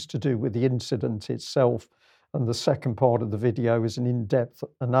 minutes is to do with the incident itself, and the second part of the video is an in-depth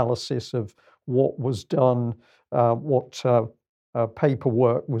analysis of what was done, what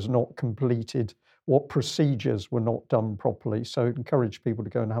paperwork was not completed, what procedures were not done properly. So I'd encourage people to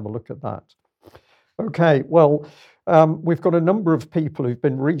go and have a look at that. Okay, well, we've got a number of people who've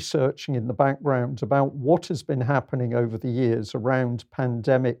been researching in the background about what has been happening over the years around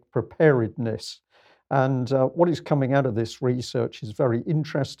pandemic preparedness. And what is coming out of this research is very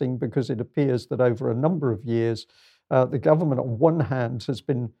interesting because it appears that over a number of years, the government on one hand has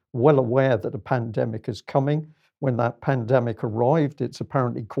been well aware that a pandemic is coming. When that pandemic arrived, it's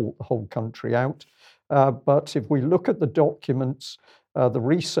apparently caught the whole country out. But if we look at the documents, the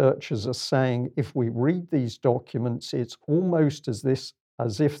researchers are saying if we read these documents, it's almost as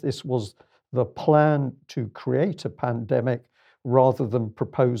if this was the plan to create a pandemic rather than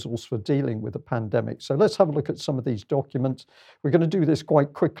proposals for dealing with a pandemic. So let's have a look at some of these documents. We're going to do this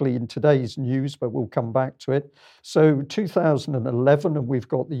quite quickly in today's news, but we'll come back to it. So 2011, and we've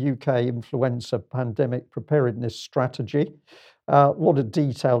got the UK Influenza Pandemic Preparedness Strategy. A lot of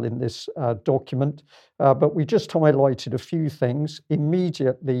detail in this document, but we just highlighted a few things.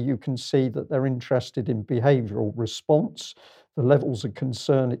 Immediately, you can see that they're interested in behavioural response, the levels of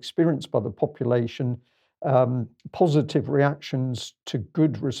concern experienced by the population, positive reactions to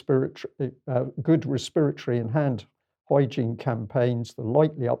good respiratory and hand hygiene campaigns, the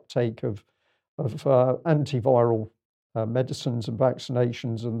likely uptake of antiviral medicines and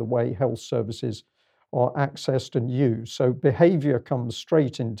vaccinations, and the way health services are accessed and used. So behaviour comes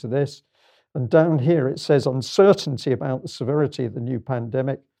straight into this. And down here it says uncertainty about the severity of the new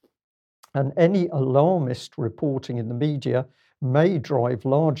pandemic and any alarmist reporting in the media may drive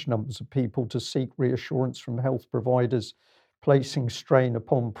large numbers of people to seek reassurance from health providers, placing strain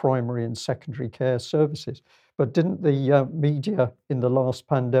upon primary and secondary care services. But didn't the media in the last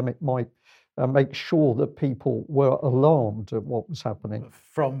pandemic, Mike, make sure that people were alarmed at what was happening?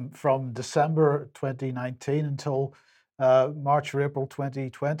 From December 2019 until March or April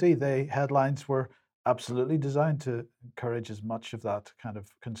 2020, the headlines were absolutely designed to encourage as much of that kind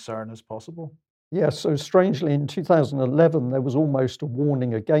of concern as possible. Yes, so strangely in 2011 there was almost a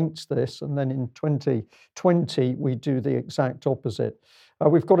warning against this, and then in 2020 we do the exact opposite.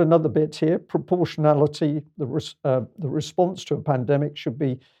 We've got another bit here, proportionality. The response to a pandemic should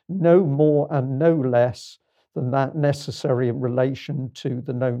be no more and no less than that necessary in relation to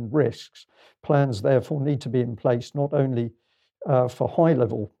the known risks. Plans therefore need to be in place not only for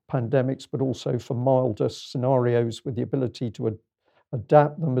high-level pandemics, but also for milder scenarios with the ability to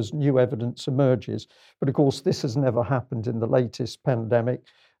adapt them as new evidence emerges. But of course, this has never happened in the latest pandemic.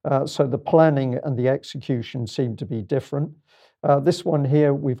 So the planning and the execution seem to be different. This one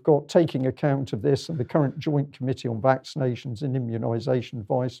here, we've got taking account of this and the current Joint Committee on Vaccinations and Immunisation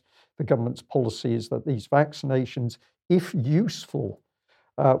advice. The government's policy is that these vaccinations, if useful,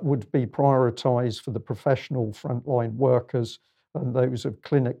 would be prioritised for the professional frontline workers and those of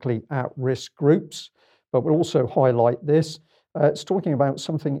clinically at-risk groups. But we'll also highlight this. It's talking about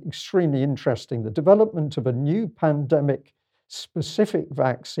something extremely interesting. The development of a new pandemic specific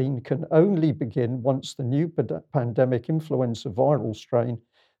vaccine can only begin once the new pandemic influenza viral strain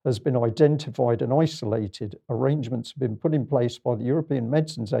has been identified and isolated. Arrangements have been put in place by the European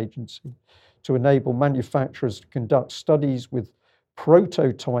Medicines Agency to enable manufacturers to conduct studies with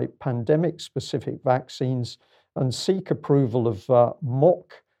prototype pandemic-specific vaccines and seek approval of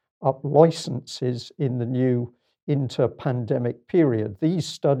mock-up licenses in the new inter-pandemic period. These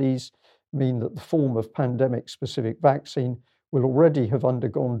studies mean that the form of pandemic-specific vaccine will already have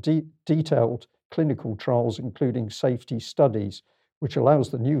undergone detailed clinical trials, including safety studies, which allows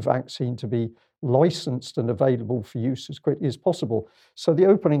the new vaccine to be licensed and available for use as quickly as possible. So the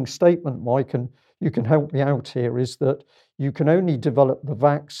opening statement, Mike, and you can help me out here, is that you can only develop the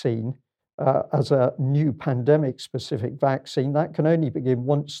vaccine as a new pandemic-specific vaccine. That can only begin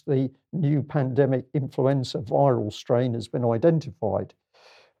once the new pandemic influenza viral strain has been identified.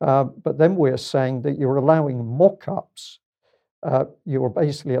 But then we're saying that you're allowing mock-ups. You're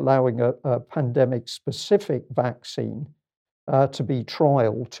basically allowing a pandemic-specific vaccine to be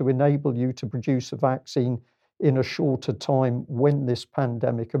trialed to enable you to produce a vaccine in a shorter time when this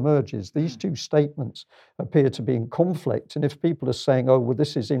pandemic emerges. These two statements appear to be in conflict. And if people are saying, oh, well,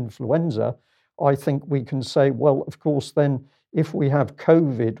 this is influenza, I think we can say, well, of course, then if we have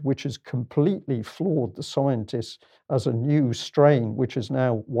COVID, which has completely floored the scientists as a new strain, which has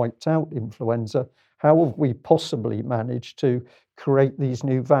now wiped out influenza, how have we possibly managed to create these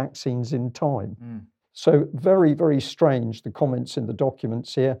new vaccines in time? So very, very strange, the comments in the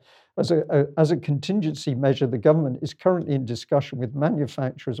documents here. As a contingency measure, the government is currently in discussion with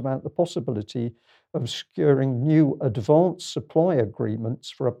manufacturers about the possibility of securing new advanced supply agreements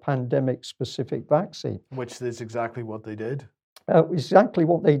for a pandemic-specific vaccine. Which is exactly what they did. Exactly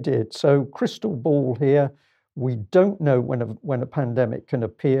what they did. So crystal ball here. We don't know when a pandemic can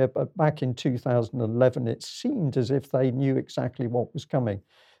appear, but back in 2011, it seemed as if they knew exactly what was coming.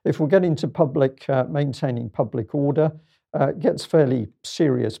 If we get into maintaining public order, it gets fairly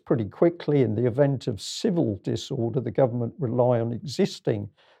serious pretty quickly. In the event of civil disorder, the government rely on existing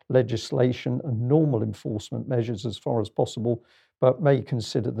legislation and normal enforcement measures as far as possible, but may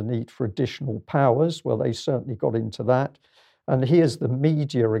consider the need for additional powers. Well, they certainly got into that. And here's the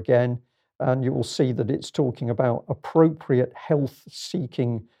media again. And you will see that it's talking about appropriate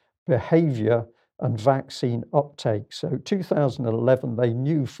health-seeking behavior and vaccine uptake. So 2011, they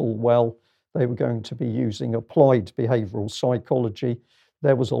knew full well they were going to be using applied behavioral psychology.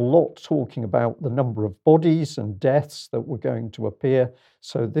 There was a lot talking about the number of bodies and deaths that were going to appear.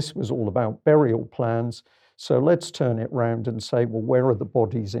 So this was all about burial plans. So let's turn it round and say, well, where are the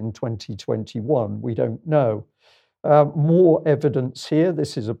bodies in 2021? We don't know. More evidence here.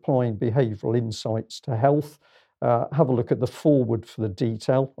 This is applying behavioural insights to health. Have a look at the forward for the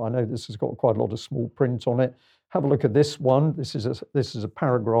detail. I know this has got quite a lot of small print on it. Have a look at this one. This is a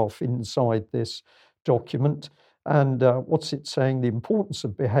paragraph inside this document. And what's it saying? The importance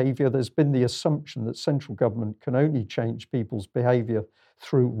of behaviour. There's been the assumption that central government can only change people's behaviour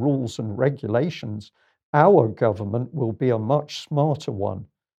through rules and regulations. Our government will be a much smarter one,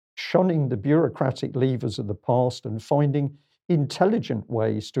 shunning the bureaucratic levers of the past and finding intelligent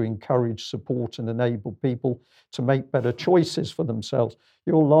ways to encourage, support, and enable people to make better choices for themselves.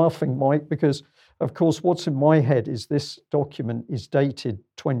 You're laughing, Mike, because, of course, what's in my head is this document is dated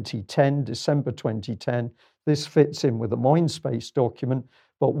 2010, December 2010. This fits in with a Mindspace document,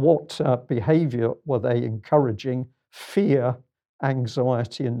 but what behaviour were they encouraging? Fear,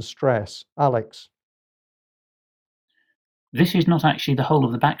 anxiety, and stress. Alex. This is not actually the whole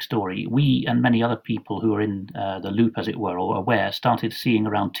of the backstory. We and many other people who are in the loop, as it were, or aware, started seeing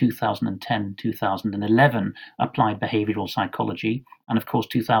around 2010, 2011 applied behavioral psychology. And of course,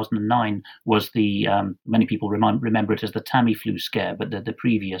 2009 was the, many people remember it as the Tamiflu scare, but the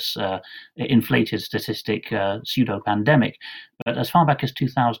previous inflated statistic pseudo-pandemic. But as far back as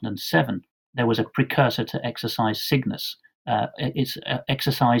 2007, there was a precursor to exercise Cygnus. It's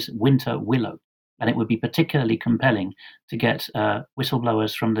exercise winter willow. And it would be particularly compelling to get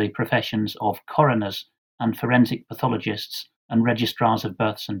whistleblowers from the professions of coroners and forensic pathologists and registrars of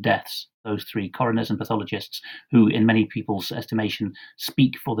births and deaths, those three, coroners and pathologists, who in many people's estimation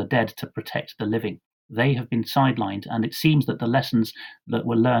speak for the dead to protect the living. They have been sidelined, and it seems that the lessons that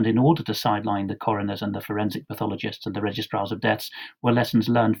were learned in order to sideline the coroners and the forensic pathologists and the registrars of deaths were lessons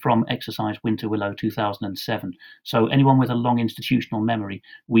learned from Exercise Winter Willow 2007. So anyone with a long institutional memory,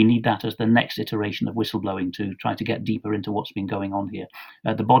 we need that as the next iteration of whistleblowing to try to get deeper into what's been going on here.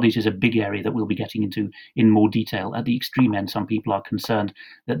 The bodies is a big area that we'll be getting into in more detail. At the extreme end, some people are concerned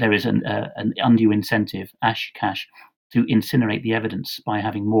that there is an undue incentive, ash cash, to incinerate the evidence by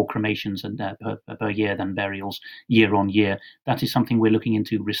having more cremations per year than burials year on year. That is something we're looking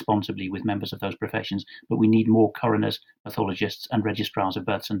into responsibly with members of those professions, but we need more coroners, pathologists and registrars of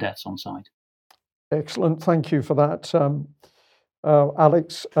births and deaths on site. Excellent, thank you for that.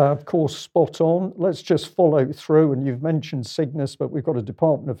 Alex, of course, spot on. Let's just follow through, and you've mentioned Cygnus, but we've got a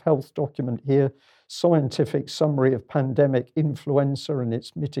Department of Health document here, Scientific Summary of Pandemic Influenza and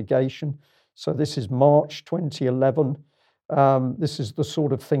its Mitigation. So this is March 2011. This is the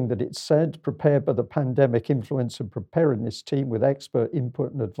sort of thing that it said, prepared by the Pandemic Influenza Preparedness Team with expert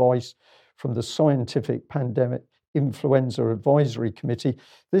input and advice from the Scientific Pandemic Influenza Advisory Committee.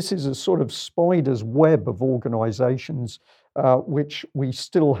 This is a sort of spider's web of organisations which we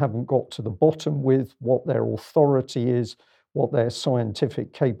still haven't got to the bottom with, what their authority is, what their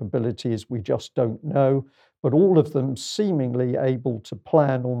scientific capability is, we just don't know. But all of them seemingly able to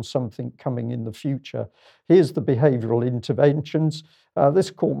plan on something coming in the future. Here's the behavioural interventions.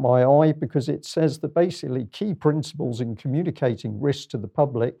 This caught my eye because it says that basically key principles in communicating risk to the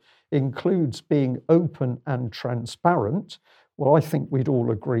public includes being open and transparent. Well, I think we'd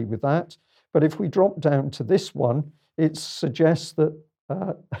all agree with that. But if we drop down to this one, it suggests that,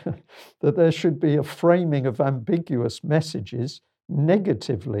 that there should be a framing of ambiguous messages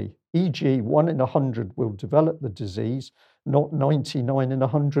negatively, e.g. 1 in 100 will develop the disease, not 99 in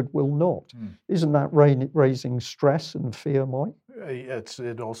 100 will not. Isn't that raising stress and fear, Mike?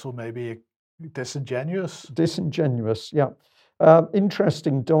 It also may be disingenuous. Disingenuous, yeah.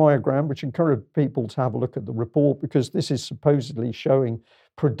 Interesting diagram, which encourage people to have a look at the report, because this is supposedly showing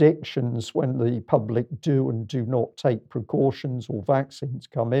predictions when the public do and do not take precautions or vaccines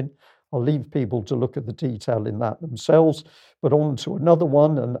come in. I'll leave people to look at the detail in that themselves. But on to another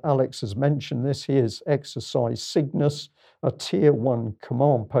one, and Alex has mentioned this. Here's Exercise Cygnus, a Tier 1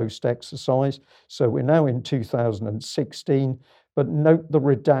 command post exercise. So we're now in 2016, but note the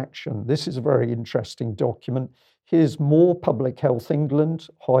redaction. This is a very interesting document. Here's more Public Health England,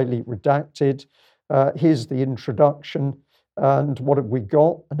 highly redacted. Here's the introduction. And what have we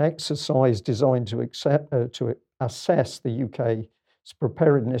got? An exercise designed to assess the UK's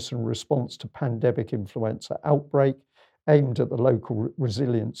preparedness and response to pandemic influenza outbreak, aimed at the local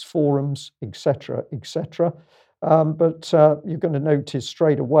resilience forums, etc., etc. But you're going to notice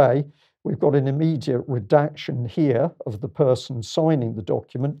straight away, we've got an immediate redaction here of the person signing the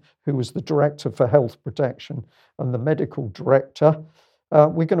document, who was the Director for Health Protection and the Medical Director.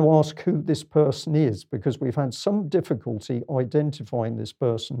 We're going to ask who this person is, because we've had some difficulty identifying this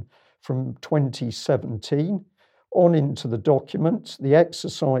person from 2017 on into the document. The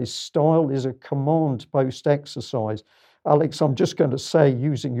exercise style is a command post exercise. Alex, I'm just going to say,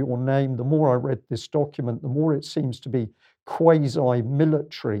 using your name, the more I read this document, the more it seems to be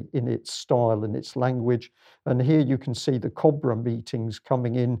quasi-military in its style and its language. And here you can see the COBRA meetings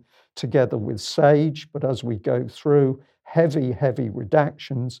coming in together with SAGE, but as we go through, heavy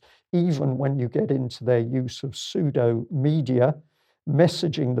redactions, even when you get into their use of pseudo media.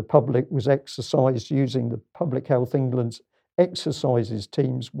 Messaging the public was exercised using the Public Health England's exercises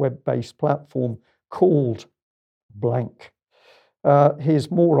team's web-based platform called blank. Here's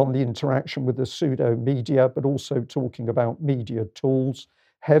more on the interaction with the pseudo media, but also talking about media tools,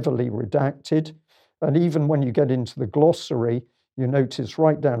 heavily redacted. And even when you get into the glossary, you notice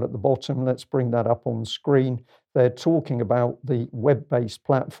right down at the bottom, let's bring that up on screen, they're talking about the web-based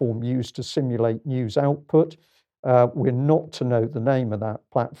platform used to simulate news output. We're not to know the name of that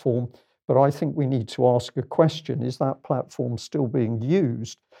platform, but I think we need to ask a question. Is that platform still being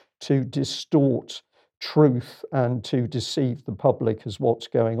used to distort truth and to deceive the public as what's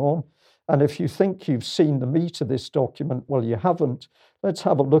going on? And if you think you've seen the meat of this document, well, you haven't. Let's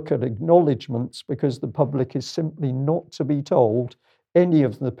have a look at acknowledgements, because the public is simply not to be told any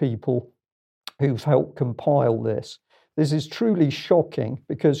of the people who've helped compile this. This is truly shocking,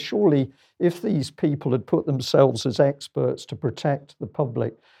 because surely if these people had put themselves as experts to protect the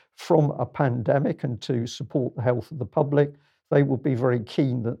public from a pandemic and to support the health of the public, they would be very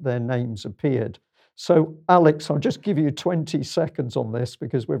keen that their names appeared. So, Alex, I'll just give you 20 seconds on this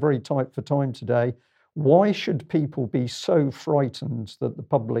because we're very tight for time today. Why should people be so frightened that the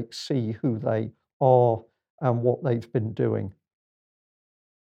public see who they are and what they've been doing?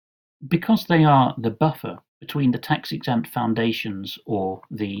 Because they are the buffer between the tax-exempt foundations or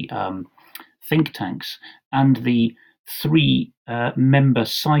the think tanks and the three-member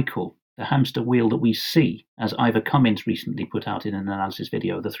cycle, the hamster wheel that we see, as Ivor Cummins recently put out in an analysis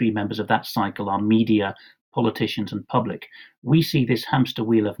video. The three members of that cycle are media, politicians and public. We see this hamster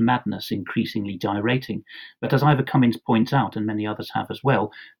wheel of madness increasingly gyrating. But as Ivor Cummins points out, and many others have as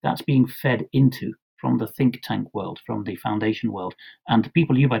well, that's being fed into from the think tank world, from the foundation world, and the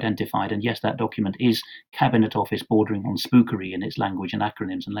people you've identified, and yes, that document is Cabinet Office bordering on spookery in its language and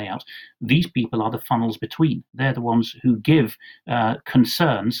acronyms and layouts. These people are the funnels between. They're the ones who give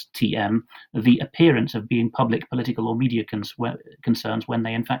concerns, TM, the appearance of being public, political or media concerns when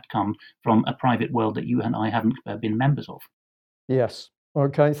they in fact come from a private world that you and I haven't been members of. Yes.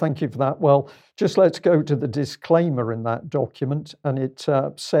 Okay, thank you for that. Well, just let's go to the disclaimer in that document. And it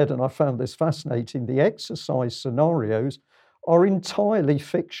said, and I found this fascinating, the exercise scenarios are entirely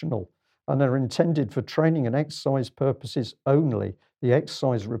fictional and are intended for training and exercise purposes only. The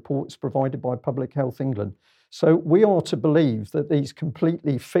exercise reports provided by Public Health England. So we are to believe that these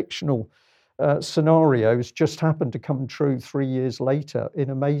completely fictional scenarios just happen to come true 3 years later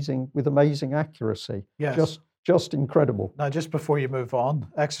with amazing accuracy. Yes. Just incredible. Now, just before you move on,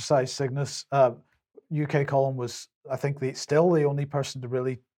 Exercise Cygnus, UK Column was, I think, still the only person to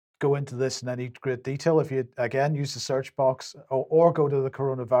really go into this in any great detail. If you, again, use the search box or go to the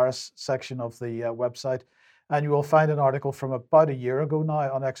coronavirus section of the website, and you will find an article from about a year ago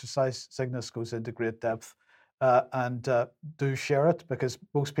now on Exercise Cygnus, goes into great depth. And do share it, because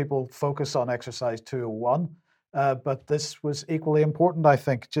most people focus on Exercise 201. But this was equally important, I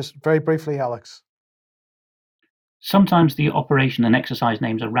think. Just very briefly, Alex. Sometimes the operation and exercise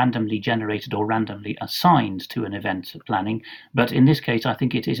names are randomly generated or randomly assigned to an event planning, but in this case I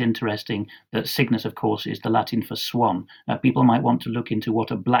think it is interesting that Cygnus, of course, is the Latin for swan. People might want to look into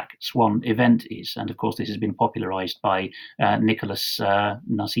what a black swan event is, and of course this has been popularized by Nicholas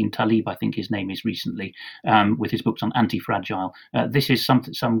Nassim Taleb, I think his name is, recently, with his books on Anti-Fragile. This is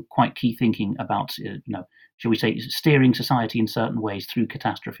some quite key thinking about, shall we say, steering society in certain ways through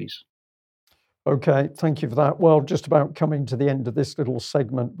catastrophes. Okay, thank you for that. Well, just about coming to the end of this little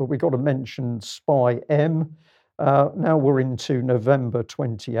segment, but we've got to mention SPY M. Now we're into November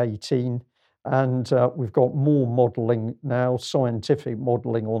 2018, and we've got more modelling now, scientific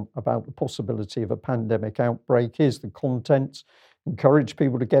modelling about the possibility of a pandemic outbreak. Here's the contents. Encourage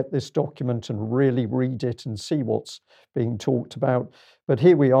people to get this document and really read it and see what's being talked about. But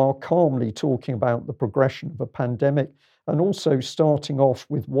here we are, calmly talking about the progression of a pandemic, and also starting off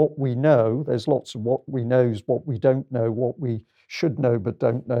with what we know. There's lots of what we knows, what we don't know, what we should know but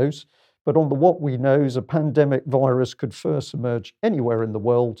don't knows. But on the what we knows, a pandemic virus could first emerge anywhere in the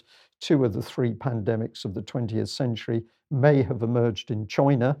world. 2 of the 3 pandemics of the 20th century may have emerged in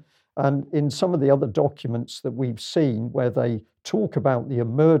China. And in some of the other documents that we've seen where they talk about the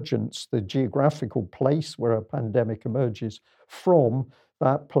emergence, the geographical place where a pandemic emerges from,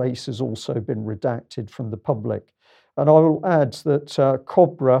 that place has also been redacted from the public. And I will add that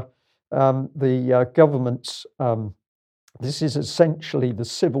COBRA, the government's, this is essentially the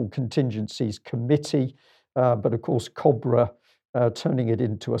Civil Contingencies Committee, but of course COBRA, turning it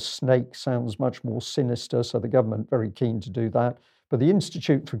into a snake sounds much more sinister, so the government very keen to do that. But the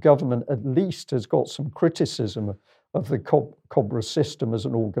Institute for Government at least has got some criticism of the COBRA system as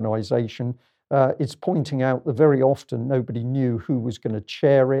an organisation. It's pointing out that very often nobody knew who was going to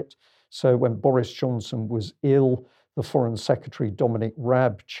chair it. So when Boris Johnson was ill, the Foreign Secretary Dominic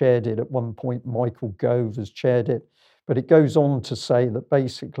Raab chaired it. At one point, Michael Gove has chaired it. But it goes on to say that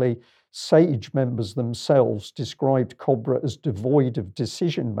basically SAGE members themselves described COBRA as devoid of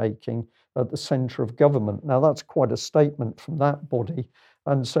decision-making at the centre of government. Now, that's quite a statement from that body.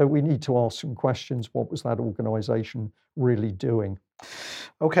 And so we need to ask some questions. What was that organisation really doing?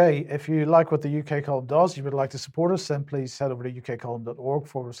 Okay, if you like what the UK Column does, you would like to support us, then please head over to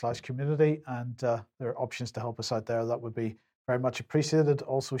ukcolumn.org/community, and there are options to help us out there. That would be very much appreciated.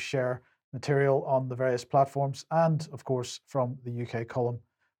 Also share material on the various platforms and, of course, from the UK Column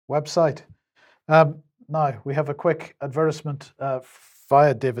website. Now, we have a quick advertisement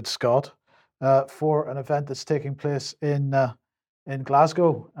via David Scott for an event that's taking place in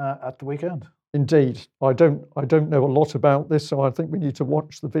Glasgow at the weekend. Indeed. I don't know a lot about this, so I think we need to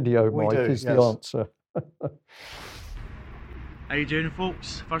watch the video, Mike, is the answer. How you doing,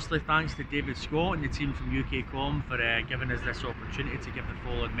 folks? Firstly, thanks to David Scott and the team from UK Com for giving us this opportunity to give the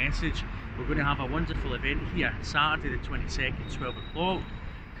following message. We're going to have a wonderful event here, Saturday the 22nd, 12 o'clock.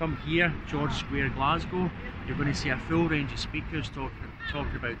 Come here, George Square, Glasgow. You're going to see a full range of speakers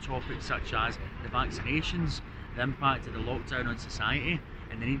talking about topics such as the vaccinations, the impact of the lockdown on society,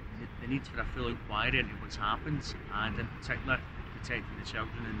 and the need for a full inquiry into what's happened, and in particular protecting the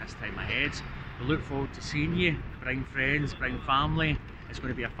children in this time ahead. We look forward to seeing you. Bring friends, bring family. It's going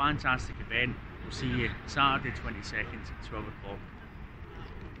to be a fantastic event. We'll see you Saturday 22nd, 12 o'clock.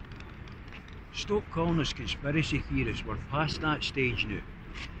 Stop calling us conspiracy theorists. We're past that stage now.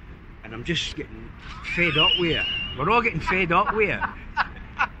 And I'm just getting fed up with it. We're all getting fed up with it.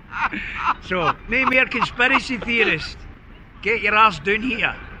 So, no more conspiracy theorists. Get your ass down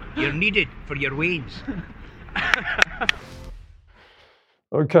here. You're needed for your wains.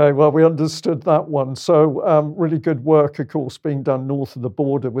 Okay, well, we understood that one. So really good work, of course, being done north of the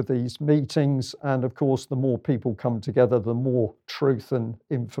border with these meetings. And of course, the more people come together, the more truth and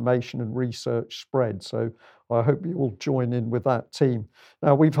information and research spread. So I hope you will join in with that team.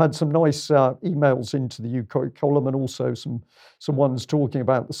 Now, we've had some nice emails into the UK column and also some ones talking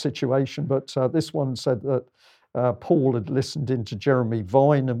about the situation. But this one said that Paul had listened into Jeremy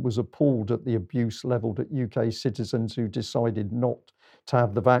Vine and was appalled at the abuse levelled at UK citizens who decided not to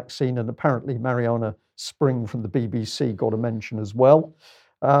have the vaccine, and apparently Mariana Spring from the BBC got a mention as well.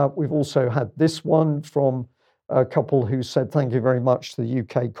 We've also had this one from a couple who said, thank you very much to the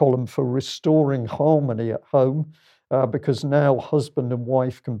UK column for restoring harmony at home, because now husband and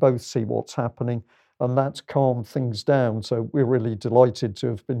wife can both see what's happening, and that's calmed things down. So we're really delighted to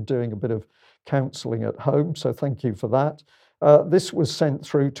have been doing a bit of counselling at home, so thank you for that. This was sent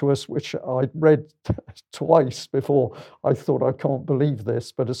through to us, which I'd read twice before I thought, I can't believe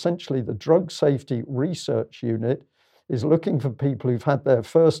this, but essentially the Drug Safety Research Unit is looking for people who've had their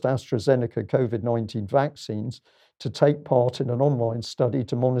first AstraZeneca COVID-19 vaccines to take part in an online study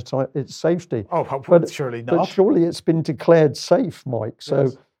to monitor its safety. Oh, but surely not. But surely it's been declared safe, Mike. So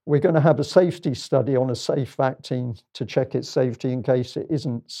yes. We're going to have a safety study on a safe vaccine to check its safety in case it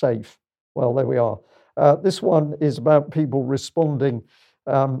isn't safe. Well, there we are. This one is about people responding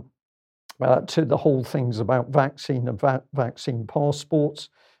to the whole things about vaccine and vaccine passports.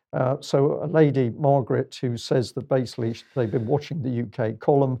 So a lady, Margaret, who says that basically they've been watching the UK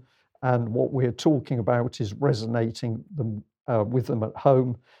column and what we're talking about is resonating with them at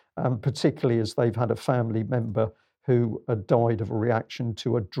home, particularly as they've had a family member who had died of a reaction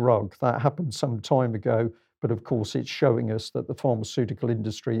to a drug. That happened some time ago. But of course, it's showing us that the pharmaceutical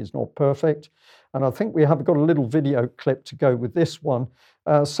industry is not perfect. And I think we have got a little video clip to go with this one.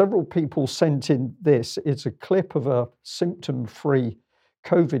 Several people sent in this. It's a clip of a symptom-free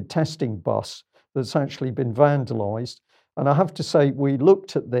COVID testing bus that's actually been vandalised. And I have to say, we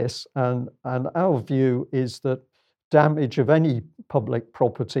looked at this and our view is that damage of any public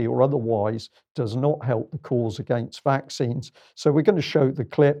property or otherwise does not help the cause against vaccines. So we're going to show the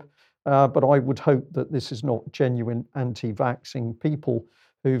clip. But I would hope that this is not genuine anti-vaxxing people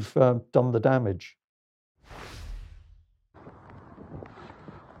who've done the damage.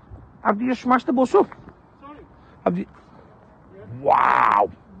 Have you smashed the bus up? Sorry. Have you? Yeah.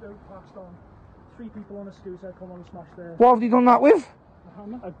 Wow. Passed on. 3 people on a scooter come on and smash there. What have you done that with? A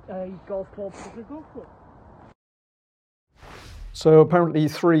hammer. A golf club. A golf club. So apparently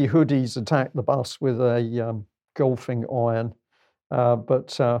 3 hoodies attacked the bus with a golfing iron.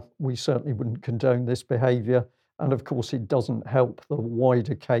 But we certainly wouldn't condone this behaviour. And of course, it doesn't help the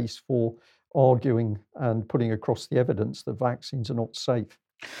wider case for arguing and putting across the evidence that vaccines are not safe.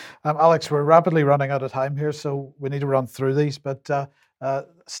 Alex, we're rapidly running out of time here, so we need to run through these. But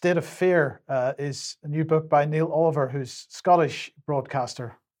State of Fear is a new book by Neil Oliver, who's Scottish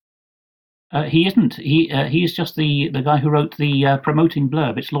broadcaster. He isn't. He's just the guy who wrote the promoting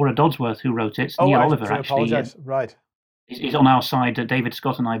blurb. It's Laura Dodsworth who wrote it. Oh, Neil I Oliver, actually. Apologise. Right. He's on our side. David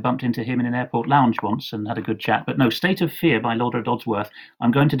Scott and I bumped into him in an airport lounge once and had a good chat. But no, State of Fear by Laura Dodsworth.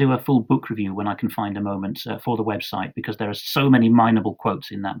 I'm going to do a full book review when I can find a moment for the website, because there are so many mineable quotes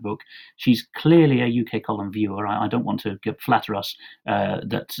in that book. She's clearly a UK column viewer. I don't want to flatter us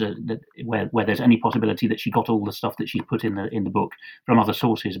that where there's any possibility that she got all the stuff that she's put in the book from other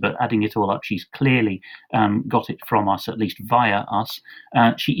sources. But adding it all up, she's clearly got it from us, at least via us.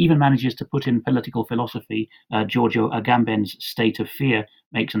 She even manages to put in political philosophy. Giorgio Agamben's State of Fear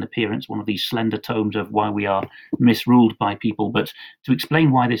makes an appearance, one of these slender tomes of why we are misruled by people. But to explain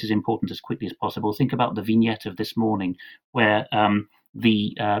why this is important as quickly as possible, think about the vignette of this morning where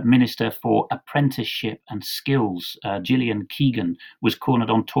the Minister for Apprenticeship and Skills, Gillian Keegan, was cornered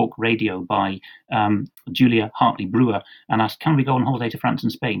on talk radio by Julia Hartley-Brewer and asked, can we go on holiday to France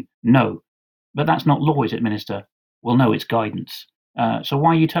and Spain? No. But that's not law, is it, Minister? Well, no, it's guidance. So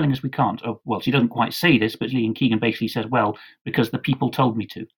why are you telling us we can't? Oh, well, she doesn't quite say this, but Gillian Keegan basically says, well, because the people told me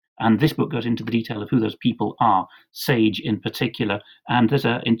to. And this book goes into the detail of who those people are, SAGE in particular. And there's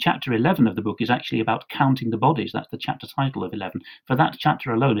in chapter 11 of the book is actually about counting the bodies. That's the chapter title of 11. For that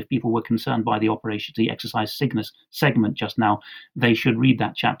chapter alone, if people were concerned by the exercise Cygnus segment just now, they should read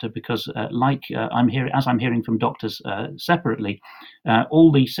that chapter because I'm hearing from doctors separately,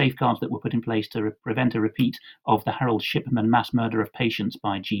 all the safeguards that were put in place to prevent a repeat of the Harold Shipman mass murder of patients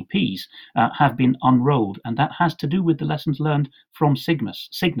by GPs have been unrolled. And that has to do with the lessons learned from Cygnus,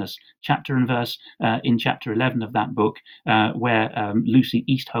 chapter and verse in chapter 11 of that book, where Lucy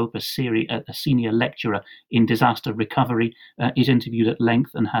Easthope, a senior lecturer in disaster recovery, is interviewed at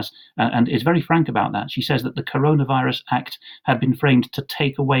length and is very frank about that. She says that the Coronavirus Act had been framed to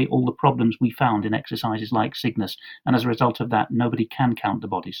take away all the problems we found in exercises like Cygnus, and as a result of that, nobody can count the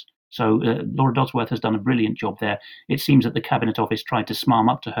bodies. So Laura Dodsworth has done a brilliant job there. It seems that the Cabinet Office tried to smarm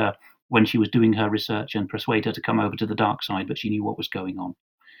up to her when she was doing her research and persuade her to come over to the dark side, but she knew what was going on.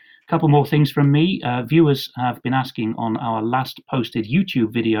 A couple more things from me. Viewers have been asking on our last posted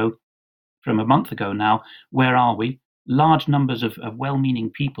YouTube video from a month ago now, where are we? Large numbers of well-meaning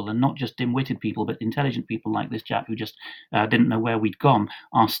people, and not just dim-witted people, but intelligent people like this chap who just didn't know where we'd gone,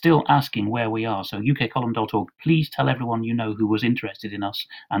 are still asking where we are. So ukcolumn.org, please tell everyone you know who was interested in us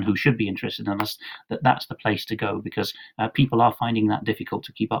and who should be interested in us that that's the place to go, because people are finding that difficult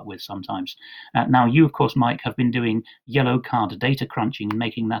to keep up with sometimes. Now, you, of course, Mike, have been doing yellow card data crunching and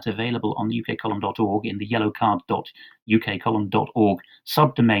making that available on ukcolumn.org in the yellowcard.ukcolumn.org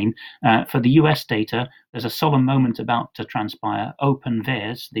subdomain. For the US data, there's a solemn moment about to transpire.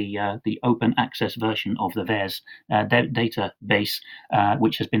 OpenVAERS, the open access version of the VAERS database,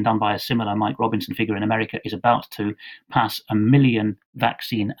 which has been done by a similar Mike Robinson figure in America, is about to pass 1 million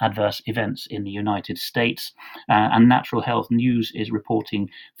vaccine adverse events in the United States. And Natural Health News is reporting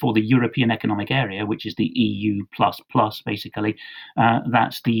for the European Economic Area, which is the EU++, basically.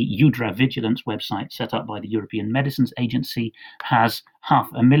 That's the UDRA Vigilance website set up by the European Medicines Agency, has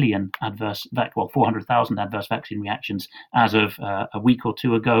 500,000 400,000 adverse vaccine reactions as of a week or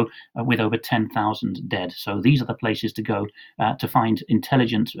two ago, with over 10,000 dead. So these are the places to go to find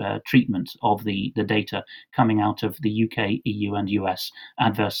intelligent treatment of the data coming out of the UK, EU and US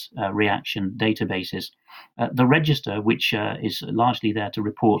adverse reaction databases. The Register, which is largely there to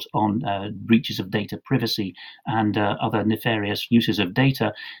report on breaches of data privacy and other nefarious uses of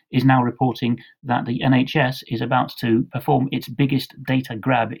data, is now reporting that the NHS is about to perform its biggest data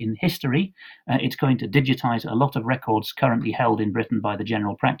grab in history. It's going to digitise a lot of records currently held in Britain by the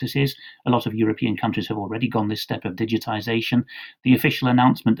general practices. A lot of European countries have already gone this step of digitisation. The official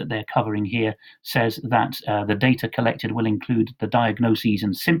announcement that they're covering here says that the data collected will include the diagnoses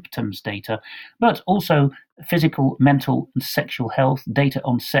and symptoms data, but also physical, mental and sexual health, data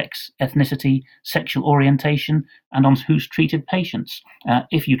on sex, ethnicity, sexual orientation, and on who's treated patients.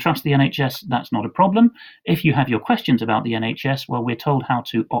 If you trust the NHS, that's not a problem. If you have your questions about the NHS, well, we're told how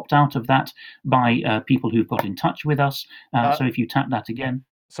to opt out of that by people who've got in touch with us. So if you tap that again.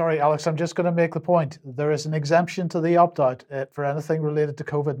 Sorry, Alex, I'm just going to make the point. There is an exemption to the opt-out for anything related to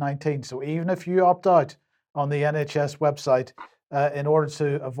COVID-19. So even if you opt out on the NHS website in order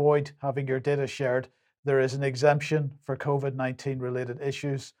to avoid having your data shared, there is an exemption for COVID-19 related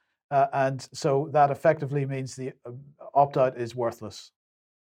issues. And so that effectively means the opt-out is worthless.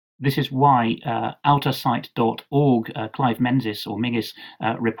 This is why outersight.org, Clive Menzies or Mingis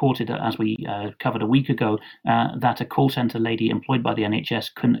reported, as we covered a week ago, that a call centre lady employed by the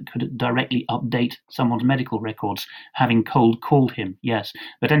NHS could directly update someone's medical records, having cold called him. Yes.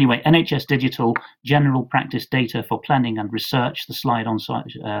 But anyway, NHS Digital General Practice Data for Planning and Research, the slide on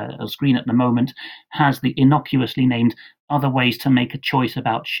screen at the moment, has the innocuously named other ways to make a choice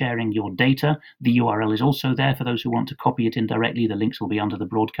about sharing your data. The URL is also there for those who want to copy it in directly. The links will be under the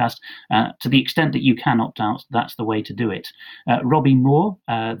broadcast. To the extent that you can opt out, that's the way to do it. Robbie Moore,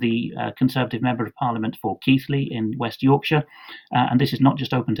 the Conservative Member of Parliament for Keighley in West Yorkshire, and this is not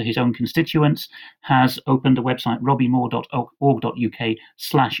just open to his own constituents, has opened a website,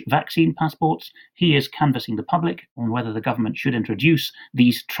 robbymore.org.uk/vaccine passports. He is canvassing the public on whether the government should introduce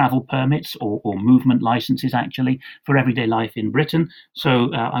these travel permits or movement licenses, actually, for everyday life in Britain.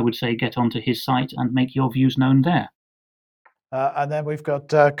 So I would say get onto his site and make your views known there. And then we've got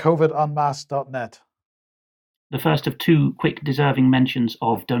covidunmasked.net. The first of two quick deserving mentions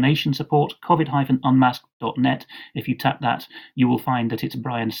of donation support, covid-unmasked.net. If you tap that, you will find that it's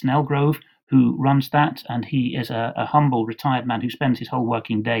Brian Snellgrove who runs that, and he is a humble retired man who spends his whole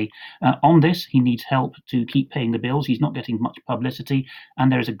working day on this. He needs help to keep paying the bills. He's not getting much publicity,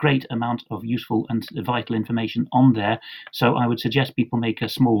 and there is a great amount of useful and vital information on there. So I would suggest people make a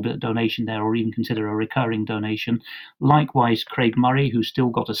small donation there, or even consider a recurring donation. Likewise, Craig Murray, who's still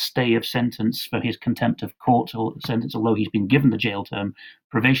got a stay of sentence for his contempt of court or sentence, although he's been given the jail term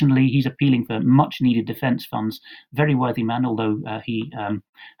provisionally. He's appealing for much needed defence funds. Very worthy man, although he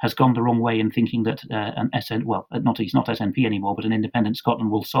has gone the wrong way in thinking that he's not SNP anymore, but an independent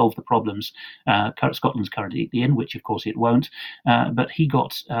Scotland will solve the problems Scotland's currently in, which of course it won't. But he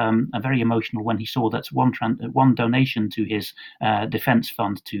got very emotional when he saw that one donation to his defence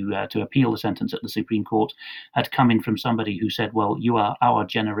fund to appeal the sentence at the Supreme Court had come in from somebody who said, well, you are our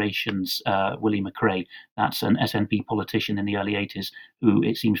generation's Willie McRae. That's an SNP politician in the early 80s who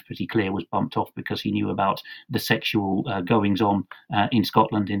it seems pretty clear was bumped off because he knew about the sexual goings-on in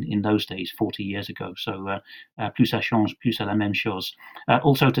Scotland in those days, 40 years ago. So plus ça change, plus c'est la même chose.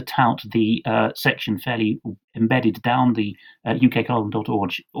 Also to tout the section fairly embedded down the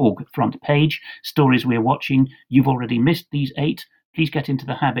ukcolumn.org front page, stories we're watching. You've already missed these 8. Please get into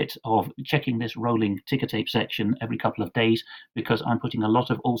the habit of checking this rolling ticker tape section every couple of days, because I'm putting a lot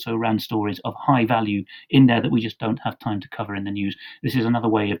of also ran stories of high value in there that we just don't have time to cover in the news. This is another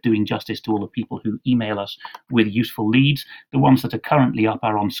way of doing justice to all the people who email us with useful leads. The ones that are currently up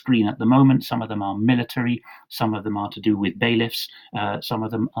are on screen at the moment. Some of them are military, some of them are to do with bailiffs, some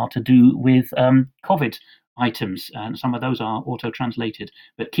of them are to do with COVID items, and some of those are auto-translated,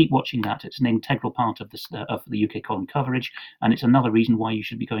 but keep watching that. It's an integral part of the UK Column coverage, and it's another reason why you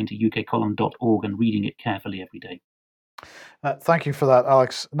should be going to ukcolumn.org and reading it carefully every day. Thank you for that,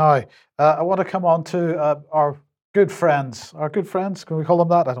 Alex. Now, I want to come on to our good friends. Our good friends, can we call them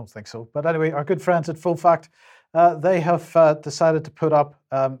that? I don't think so. But anyway, our good friends at Full Fact, they have decided to put up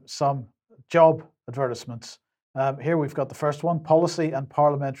some job advertisements. Here we've got the first one, Policy and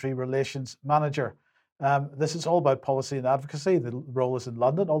Parliamentary Relations Manager. This is all about policy and advocacy. The role is in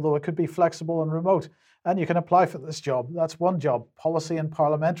London, although it could be flexible and remote. And you can apply for this job. That's one job, Policy and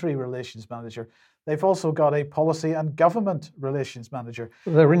Parliamentary Relations Manager. They've also got a Policy and Government Relations Manager.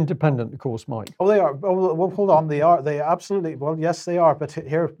 They're independent, of course, Mike. Oh, they are. Oh, well, hold on. They are. They absolutely. Well, yes, they are. But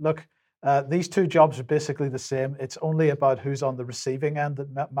here, look, these two jobs are basically the same. It's only about who's on the receiving end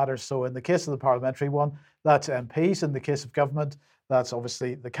that matters. So in the case of the parliamentary one, that's MPs. In the case of government, that's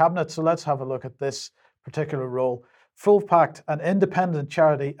obviously the cabinet. So let's have a look at this particular role. Full Fact, an independent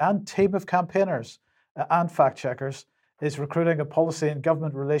charity and team of campaigners and fact checkers, is recruiting a policy and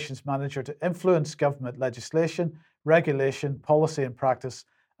government relations manager to influence government legislation, regulation, policy and practice,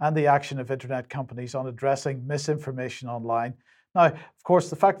 and the action of internet companies on addressing misinformation online. Now, of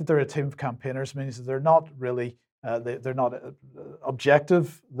course, the fact that they're a team of campaigners means that they're not really they're not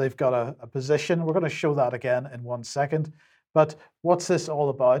objective. They've got a position. We're going to show that again in 1 second. But what's this all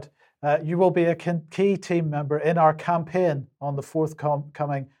about? You will be a key team member in our campaign on the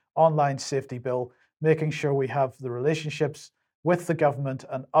forthcoming online safety bill, making sure we have the relationships with the government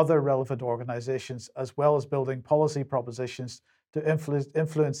and other relevant organisations, as well as building policy propositions to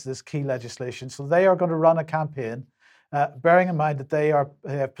influence this key legislation. So they are going to run a campaign, bearing in mind that they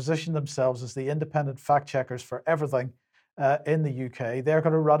have positioned themselves as the independent fact checkers for everything in the UK. They're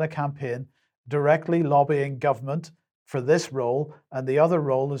going to run a campaign directly lobbying government for this role, and the other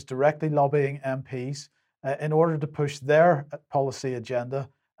role is directly lobbying MPs in order to push their policy agenda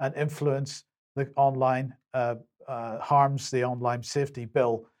and influence the online harms the online safety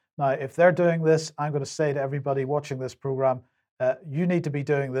bill. Now, if they're doing this, I'm going to say to everybody watching this program, you need to be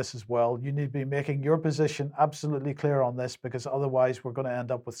doing this as well. You need to be making your position absolutely clear on this, because otherwise we're going to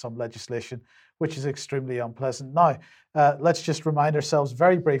end up with some legislation which is extremely unpleasant. Now, let's just remind ourselves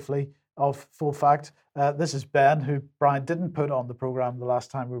very briefly of Full Fact. This is Ben, who Brian didn't put on the program the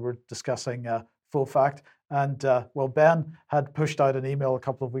last time we were discussing Full Fact. And well, Ben had pushed out an email a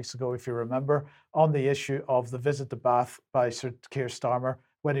couple of weeks ago, if you remember, on the issue of the visit to Bath by Sir Keir Starmer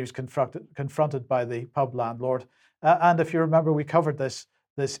when he was confronted by the pub landlord. And if you remember, we covered this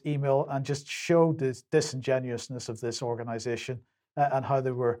email and just showed the disingenuousness of this organisation and how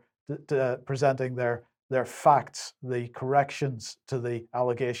they were presenting their facts, the corrections to the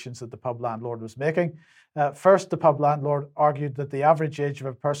allegations that the pub landlord was making. First, the pub landlord argued that the average age of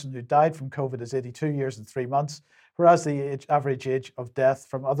a person who died from COVID is 82 years and 3 months, whereas the average age of death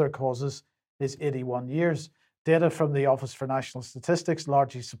from other causes is 81 years. Data from the Office for National Statistics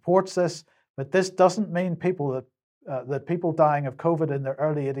largely supports this, but this doesn't mean that people dying of COVID in their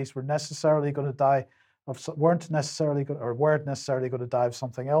early 80s were necessarily going to die weren't necessarily going to die of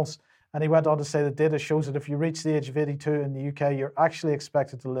something else. And he went on to say the data shows that if you reach the age of 82 in the UK, you're actually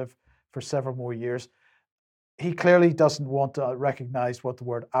expected to live for several more years. He clearly doesn't want to recognize what the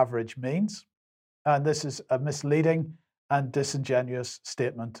word average means. And this is a misleading and disingenuous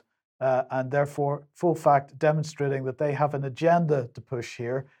statement. And therefore, Full Fact demonstrating that they have an agenda to push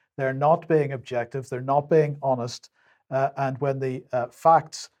here. They're not being objective. They're not being honest. And when the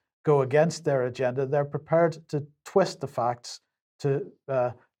facts go against their agenda, they're prepared to twist the facts to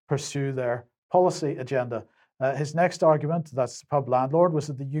pursue their policy agenda. His next argument, that's the pub landlord, was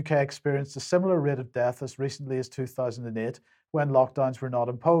that the UK experienced a similar rate of death as recently as 2008 when lockdowns were not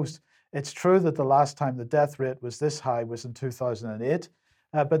imposed. It's true that the last time the death rate was this high was in 2008,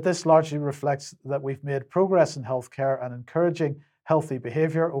 but this largely reflects that we've made progress in healthcare and encouraging healthy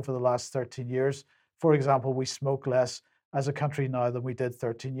behaviour over the last 13 years. For example, we smoke less as a country now than we did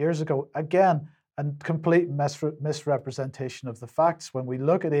 13 years ago. Again, a complete misrepresentation of the facts. When we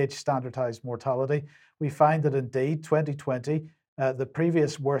look at age standardized mortality, we find that indeed 2020, the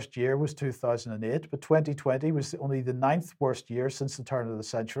previous worst year was 2008, but 2020 was only the 9th worst year since the turn of the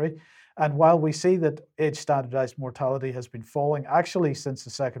century. And while we see that age standardized mortality has been falling actually since the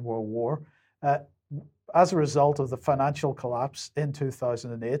Second World War, as a result of the financial collapse in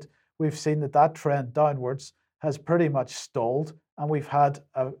 2008, we've seen that trend downwards has pretty much stalled, and we've had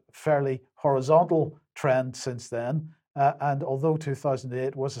a fairly horizontal trend since then. And although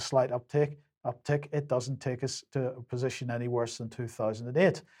 2008 was a slight uptick, it doesn't take us to a position any worse than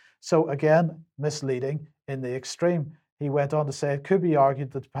 2008. So again, misleading in the extreme. He went on to say it could be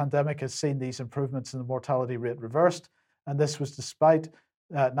argued that the pandemic has seen these improvements in the mortality rate reversed, and this was despite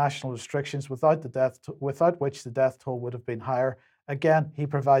national restrictions without which the death toll would have been higher. Again, he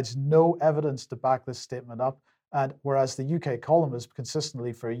provides no evidence to back this statement up, and whereas the UK column has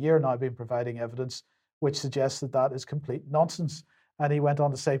consistently for a year now been providing evidence which suggests that is complete nonsense. And he went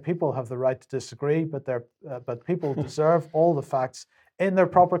on to say people have the right to disagree, but people deserve all the facts in their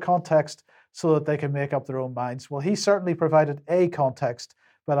proper context so that they can make up their own minds. Well, he certainly provided a context,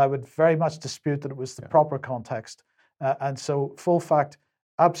 but I would very much dispute that it was the proper context. And so Full Fact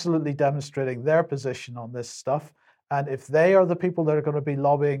absolutely demonstrating their position on this stuff. And if they are the people that are going to be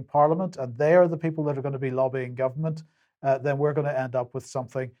lobbying Parliament and they are the people that are going to be lobbying government, then we're going to end up with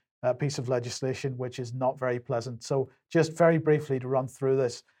something, a piece of legislation, which is not very pleasant. So just very briefly to run through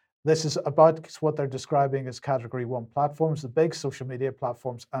this. This is about what they're describing as Category 1 platforms, the big social media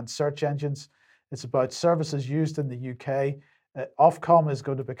platforms and search engines. It's about services used in the UK. Ofcom is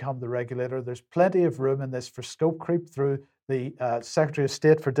going to become the regulator. There's plenty of room in this for scope creep through the Secretary of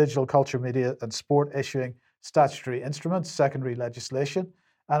State for Digital Culture, Media and Sport issuing statutory instruments, secondary legislation.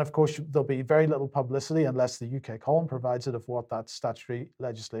 And of course, there'll be very little publicity unless the UK column provides it of what that statutory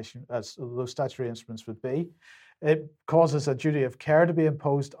legislation, as those statutory instruments would be. It causes a duty of care to be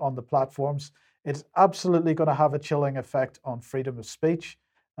imposed on the platforms. It's absolutely going to have a chilling effect on freedom of speech.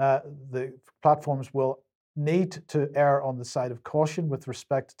 The platforms will need to err on the side of caution with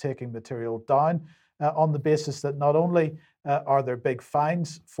respect to taking material down on the basis that not only are there big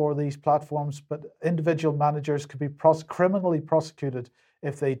fines for these platforms, but individual managers could be criminally prosecuted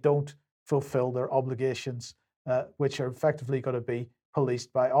if they don't fulfill their obligations, which are effectively going to be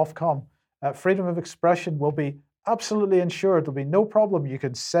policed by Ofcom. Freedom of expression will be absolutely ensured. There'll be no problem. You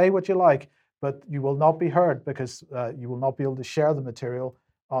can say what you like, but you will not be heard because you will not be able to share the material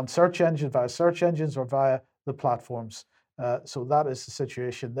on search engines, via search engines or via the platforms. So that is the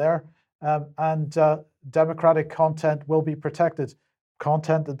situation there. And democratic content will be protected.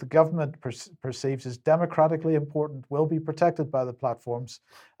 Content that the government perceives as democratically important will be protected by the platforms,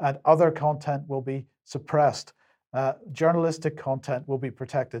 and other content will be suppressed. Journalistic content will be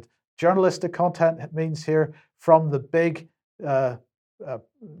protected. Journalistic content means here from the big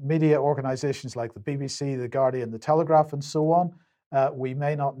media organizations like the BBC, the Guardian, the Telegraph, and so on. We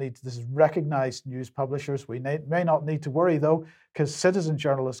may not need to, this is recognized news publishers. We may not need to worry though, because citizen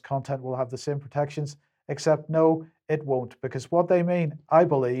journalist content will have the same protections, except no, it won't, because what they mean, I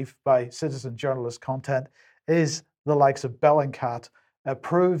believe, by citizen journalist content is the likes of Bellingcat,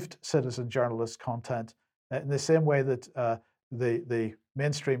 approved citizen journalist content, in the same way that the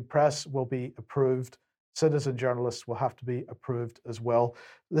mainstream press will be approved. Citizen journalists will have to be approved as well.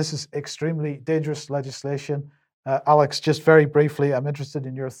 This is extremely dangerous legislation. Alex, just very briefly, I'm interested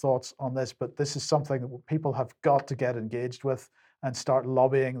in your thoughts on this, but this is something that people have got to get engaged with and start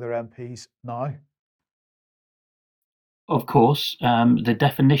lobbying their MPs now. Of course, the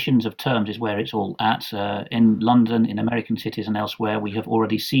definitions of terms is where it's all at. In London, in American cities and elsewhere, we have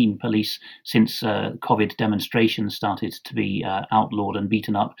already seen police, since COVID demonstrations started to be outlawed and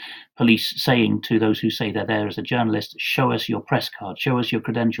beaten up, police saying to those who say they're there as a journalist, show us your press card, show us your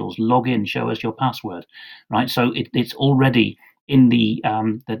credentials, log in, show us your password, right? So it's already in the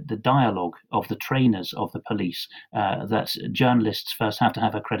dialogue of the trainers of the police that journalists first have to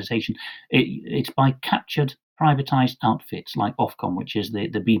have accreditation. It's by captured privatised outfits like Ofcom, which is the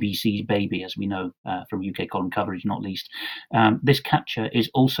BBC's baby, as we know from UK column coverage, not least. This capture is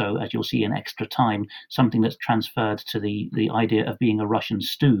also, as you'll see in Extra Time, something that's transferred to the idea of being a Russian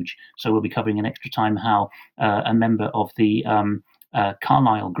stooge. So we'll be covering in Extra Time how a member of the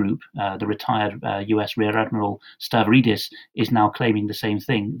Carlyle Group, the retired US Rear Admiral Stavridis, is now claiming the same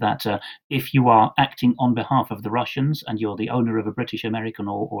thing, that if you are acting on behalf of the Russians and you're the owner of a British, American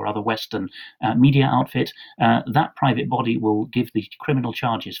or other Western media outfit, that private body will give the criminal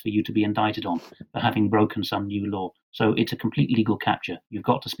charges for you to be indicted on for having broken some new law. So it's a complete legal capture. You've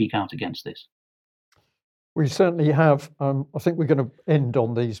got to speak out against this. We certainly have. I think we're going to end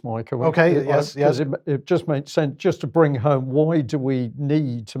on these, Michael. Okay, yes. It just makes sense just to bring home, why do we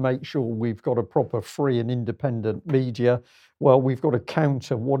need to make sure we've got a proper free and independent media? Well, we've got to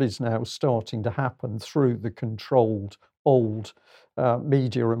counter what is now starting to happen through the controlled old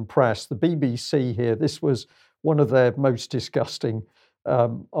media and press. The BBC here, this was one of their most disgusting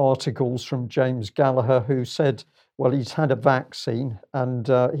articles from James Gallagher, who said, well, he's had a vaccine and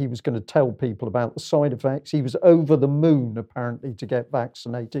he was going to tell people about the side effects. He was over the moon, apparently, to get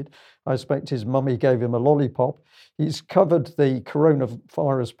vaccinated. I expect his mummy gave him a lollipop. He's covered the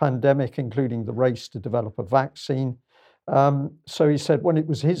coronavirus pandemic, including the race to develop a vaccine. So he said when it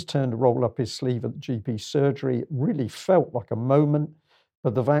was his turn to roll up his sleeve at the GP surgery, it really felt like a moment,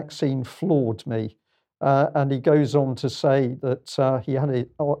 but the vaccine floored me. And he goes on to say that he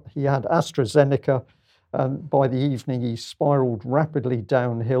had AstraZeneca, and by the evening he spiraled rapidly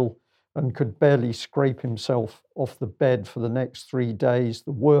downhill and could barely scrape himself off the bed for the next 3 days.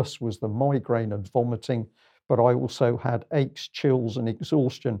 The worst was the migraine and vomiting, but I also had aches, chills and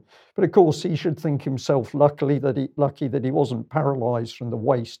exhaustion. But of course, he should think himself lucky that he wasn't paralysed from the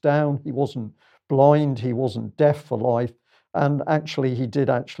waist down, he wasn't blind, he wasn't deaf for life, and actually he did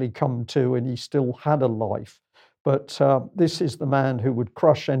come to, and he still had a life. But this is the man who would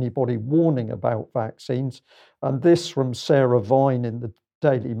crush anybody warning about vaccines. And this from Sarah Vine in the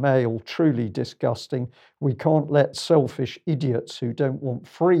Daily Mail, truly disgusting. We can't let selfish idiots who don't want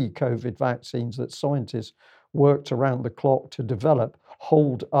free COVID vaccines that scientists worked around the clock to develop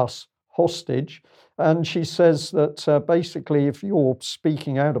hold us hostage. And she says that basically, if you're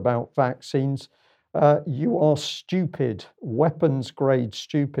speaking out about vaccines, you are stupid, weapons grade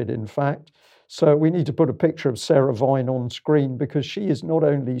stupid, in fact. So we need to put a picture of Sarah Vine on screen, because she is not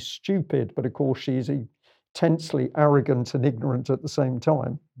only stupid, but of course she is intensely arrogant and ignorant at the same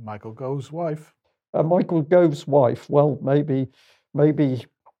time. Michael Gove's wife. Michael Gove's wife. Well, maybe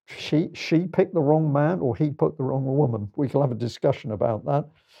she picked the wrong man, or he put the wrong woman. We can have a discussion about that.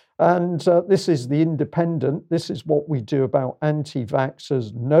 And this is The Independent. This is what we do about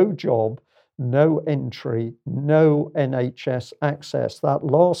anti-vaxxers. No job, no entry, no NHS access. That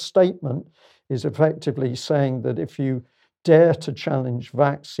last statement is effectively saying that if you dare to challenge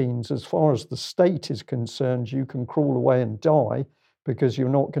vaccines, as far as the state is concerned, you can crawl away and die, because you're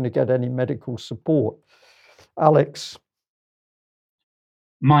not going to get any medical support. Alex.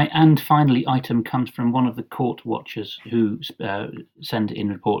 My and finally item comes from one of the court watchers who send in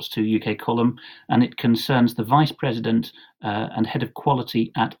reports to UK Column, and it concerns the Vice President and Head of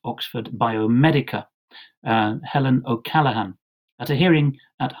Quality at Oxford Biomedica, Helen O'Callaghan. At a hearing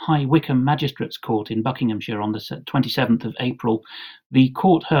at High Wycombe Magistrates Court in Buckinghamshire on the 27th of April, the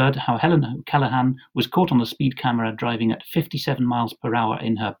court heard how Helen O'Callaghan was caught on the speed camera driving at 57 miles per hour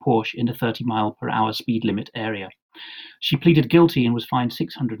in her Porsche in the 30 mile per hour speed limit area. She pleaded guilty and was fined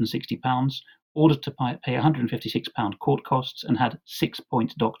 £660, ordered to pay £156 court costs, and had 6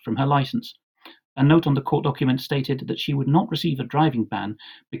 points docked from her licence. A note on the court document stated that she would not receive a driving ban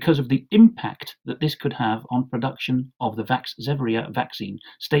because of the impact that this could have on production of the Vaxzevria vaccine,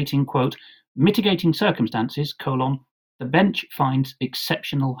 stating, quote, mitigating circumstances, the bench finds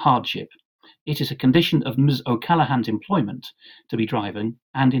exceptional hardship. It is a condition of Ms. O'Callaghan's employment to be driving,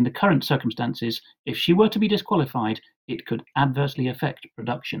 and in the current circumstances, if she were to be disqualified, it could adversely affect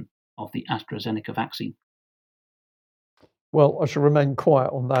production of the AstraZeneca vaccine. Well, I shall remain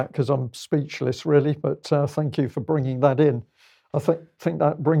quiet on that because I'm speechless, really, but thank you for bringing that in. I think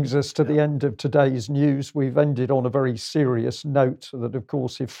that brings us to the end of today's news. We've ended on a very serious note that, of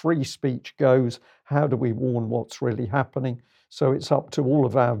course, if free speech goes, how do we warn what's really happening? So it's up to all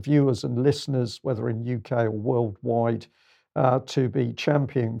of our viewers and listeners, whether in UK or worldwide, to be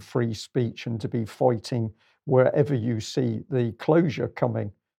championing free speech and to be fighting wherever you see the closure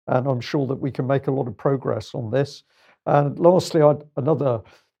coming. And I'm sure that we can make a lot of progress on this. And lastly, another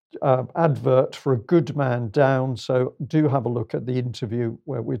advert for A Good Man Down. So do have a look at the interview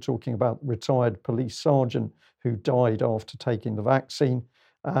where we're talking about the retired police sergeant who died after taking the vaccine,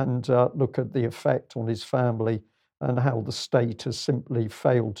 and look at the effect on his family and how the state has simply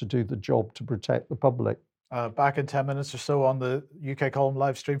failed to do the job to protect the public. Back in 10 minutes or so on the UK Column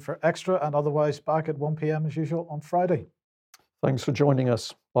live stream for Extra, and otherwise back at 1 p.m. as usual on Friday. Thanks for joining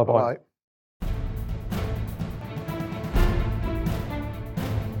us. Bye-bye. Bye.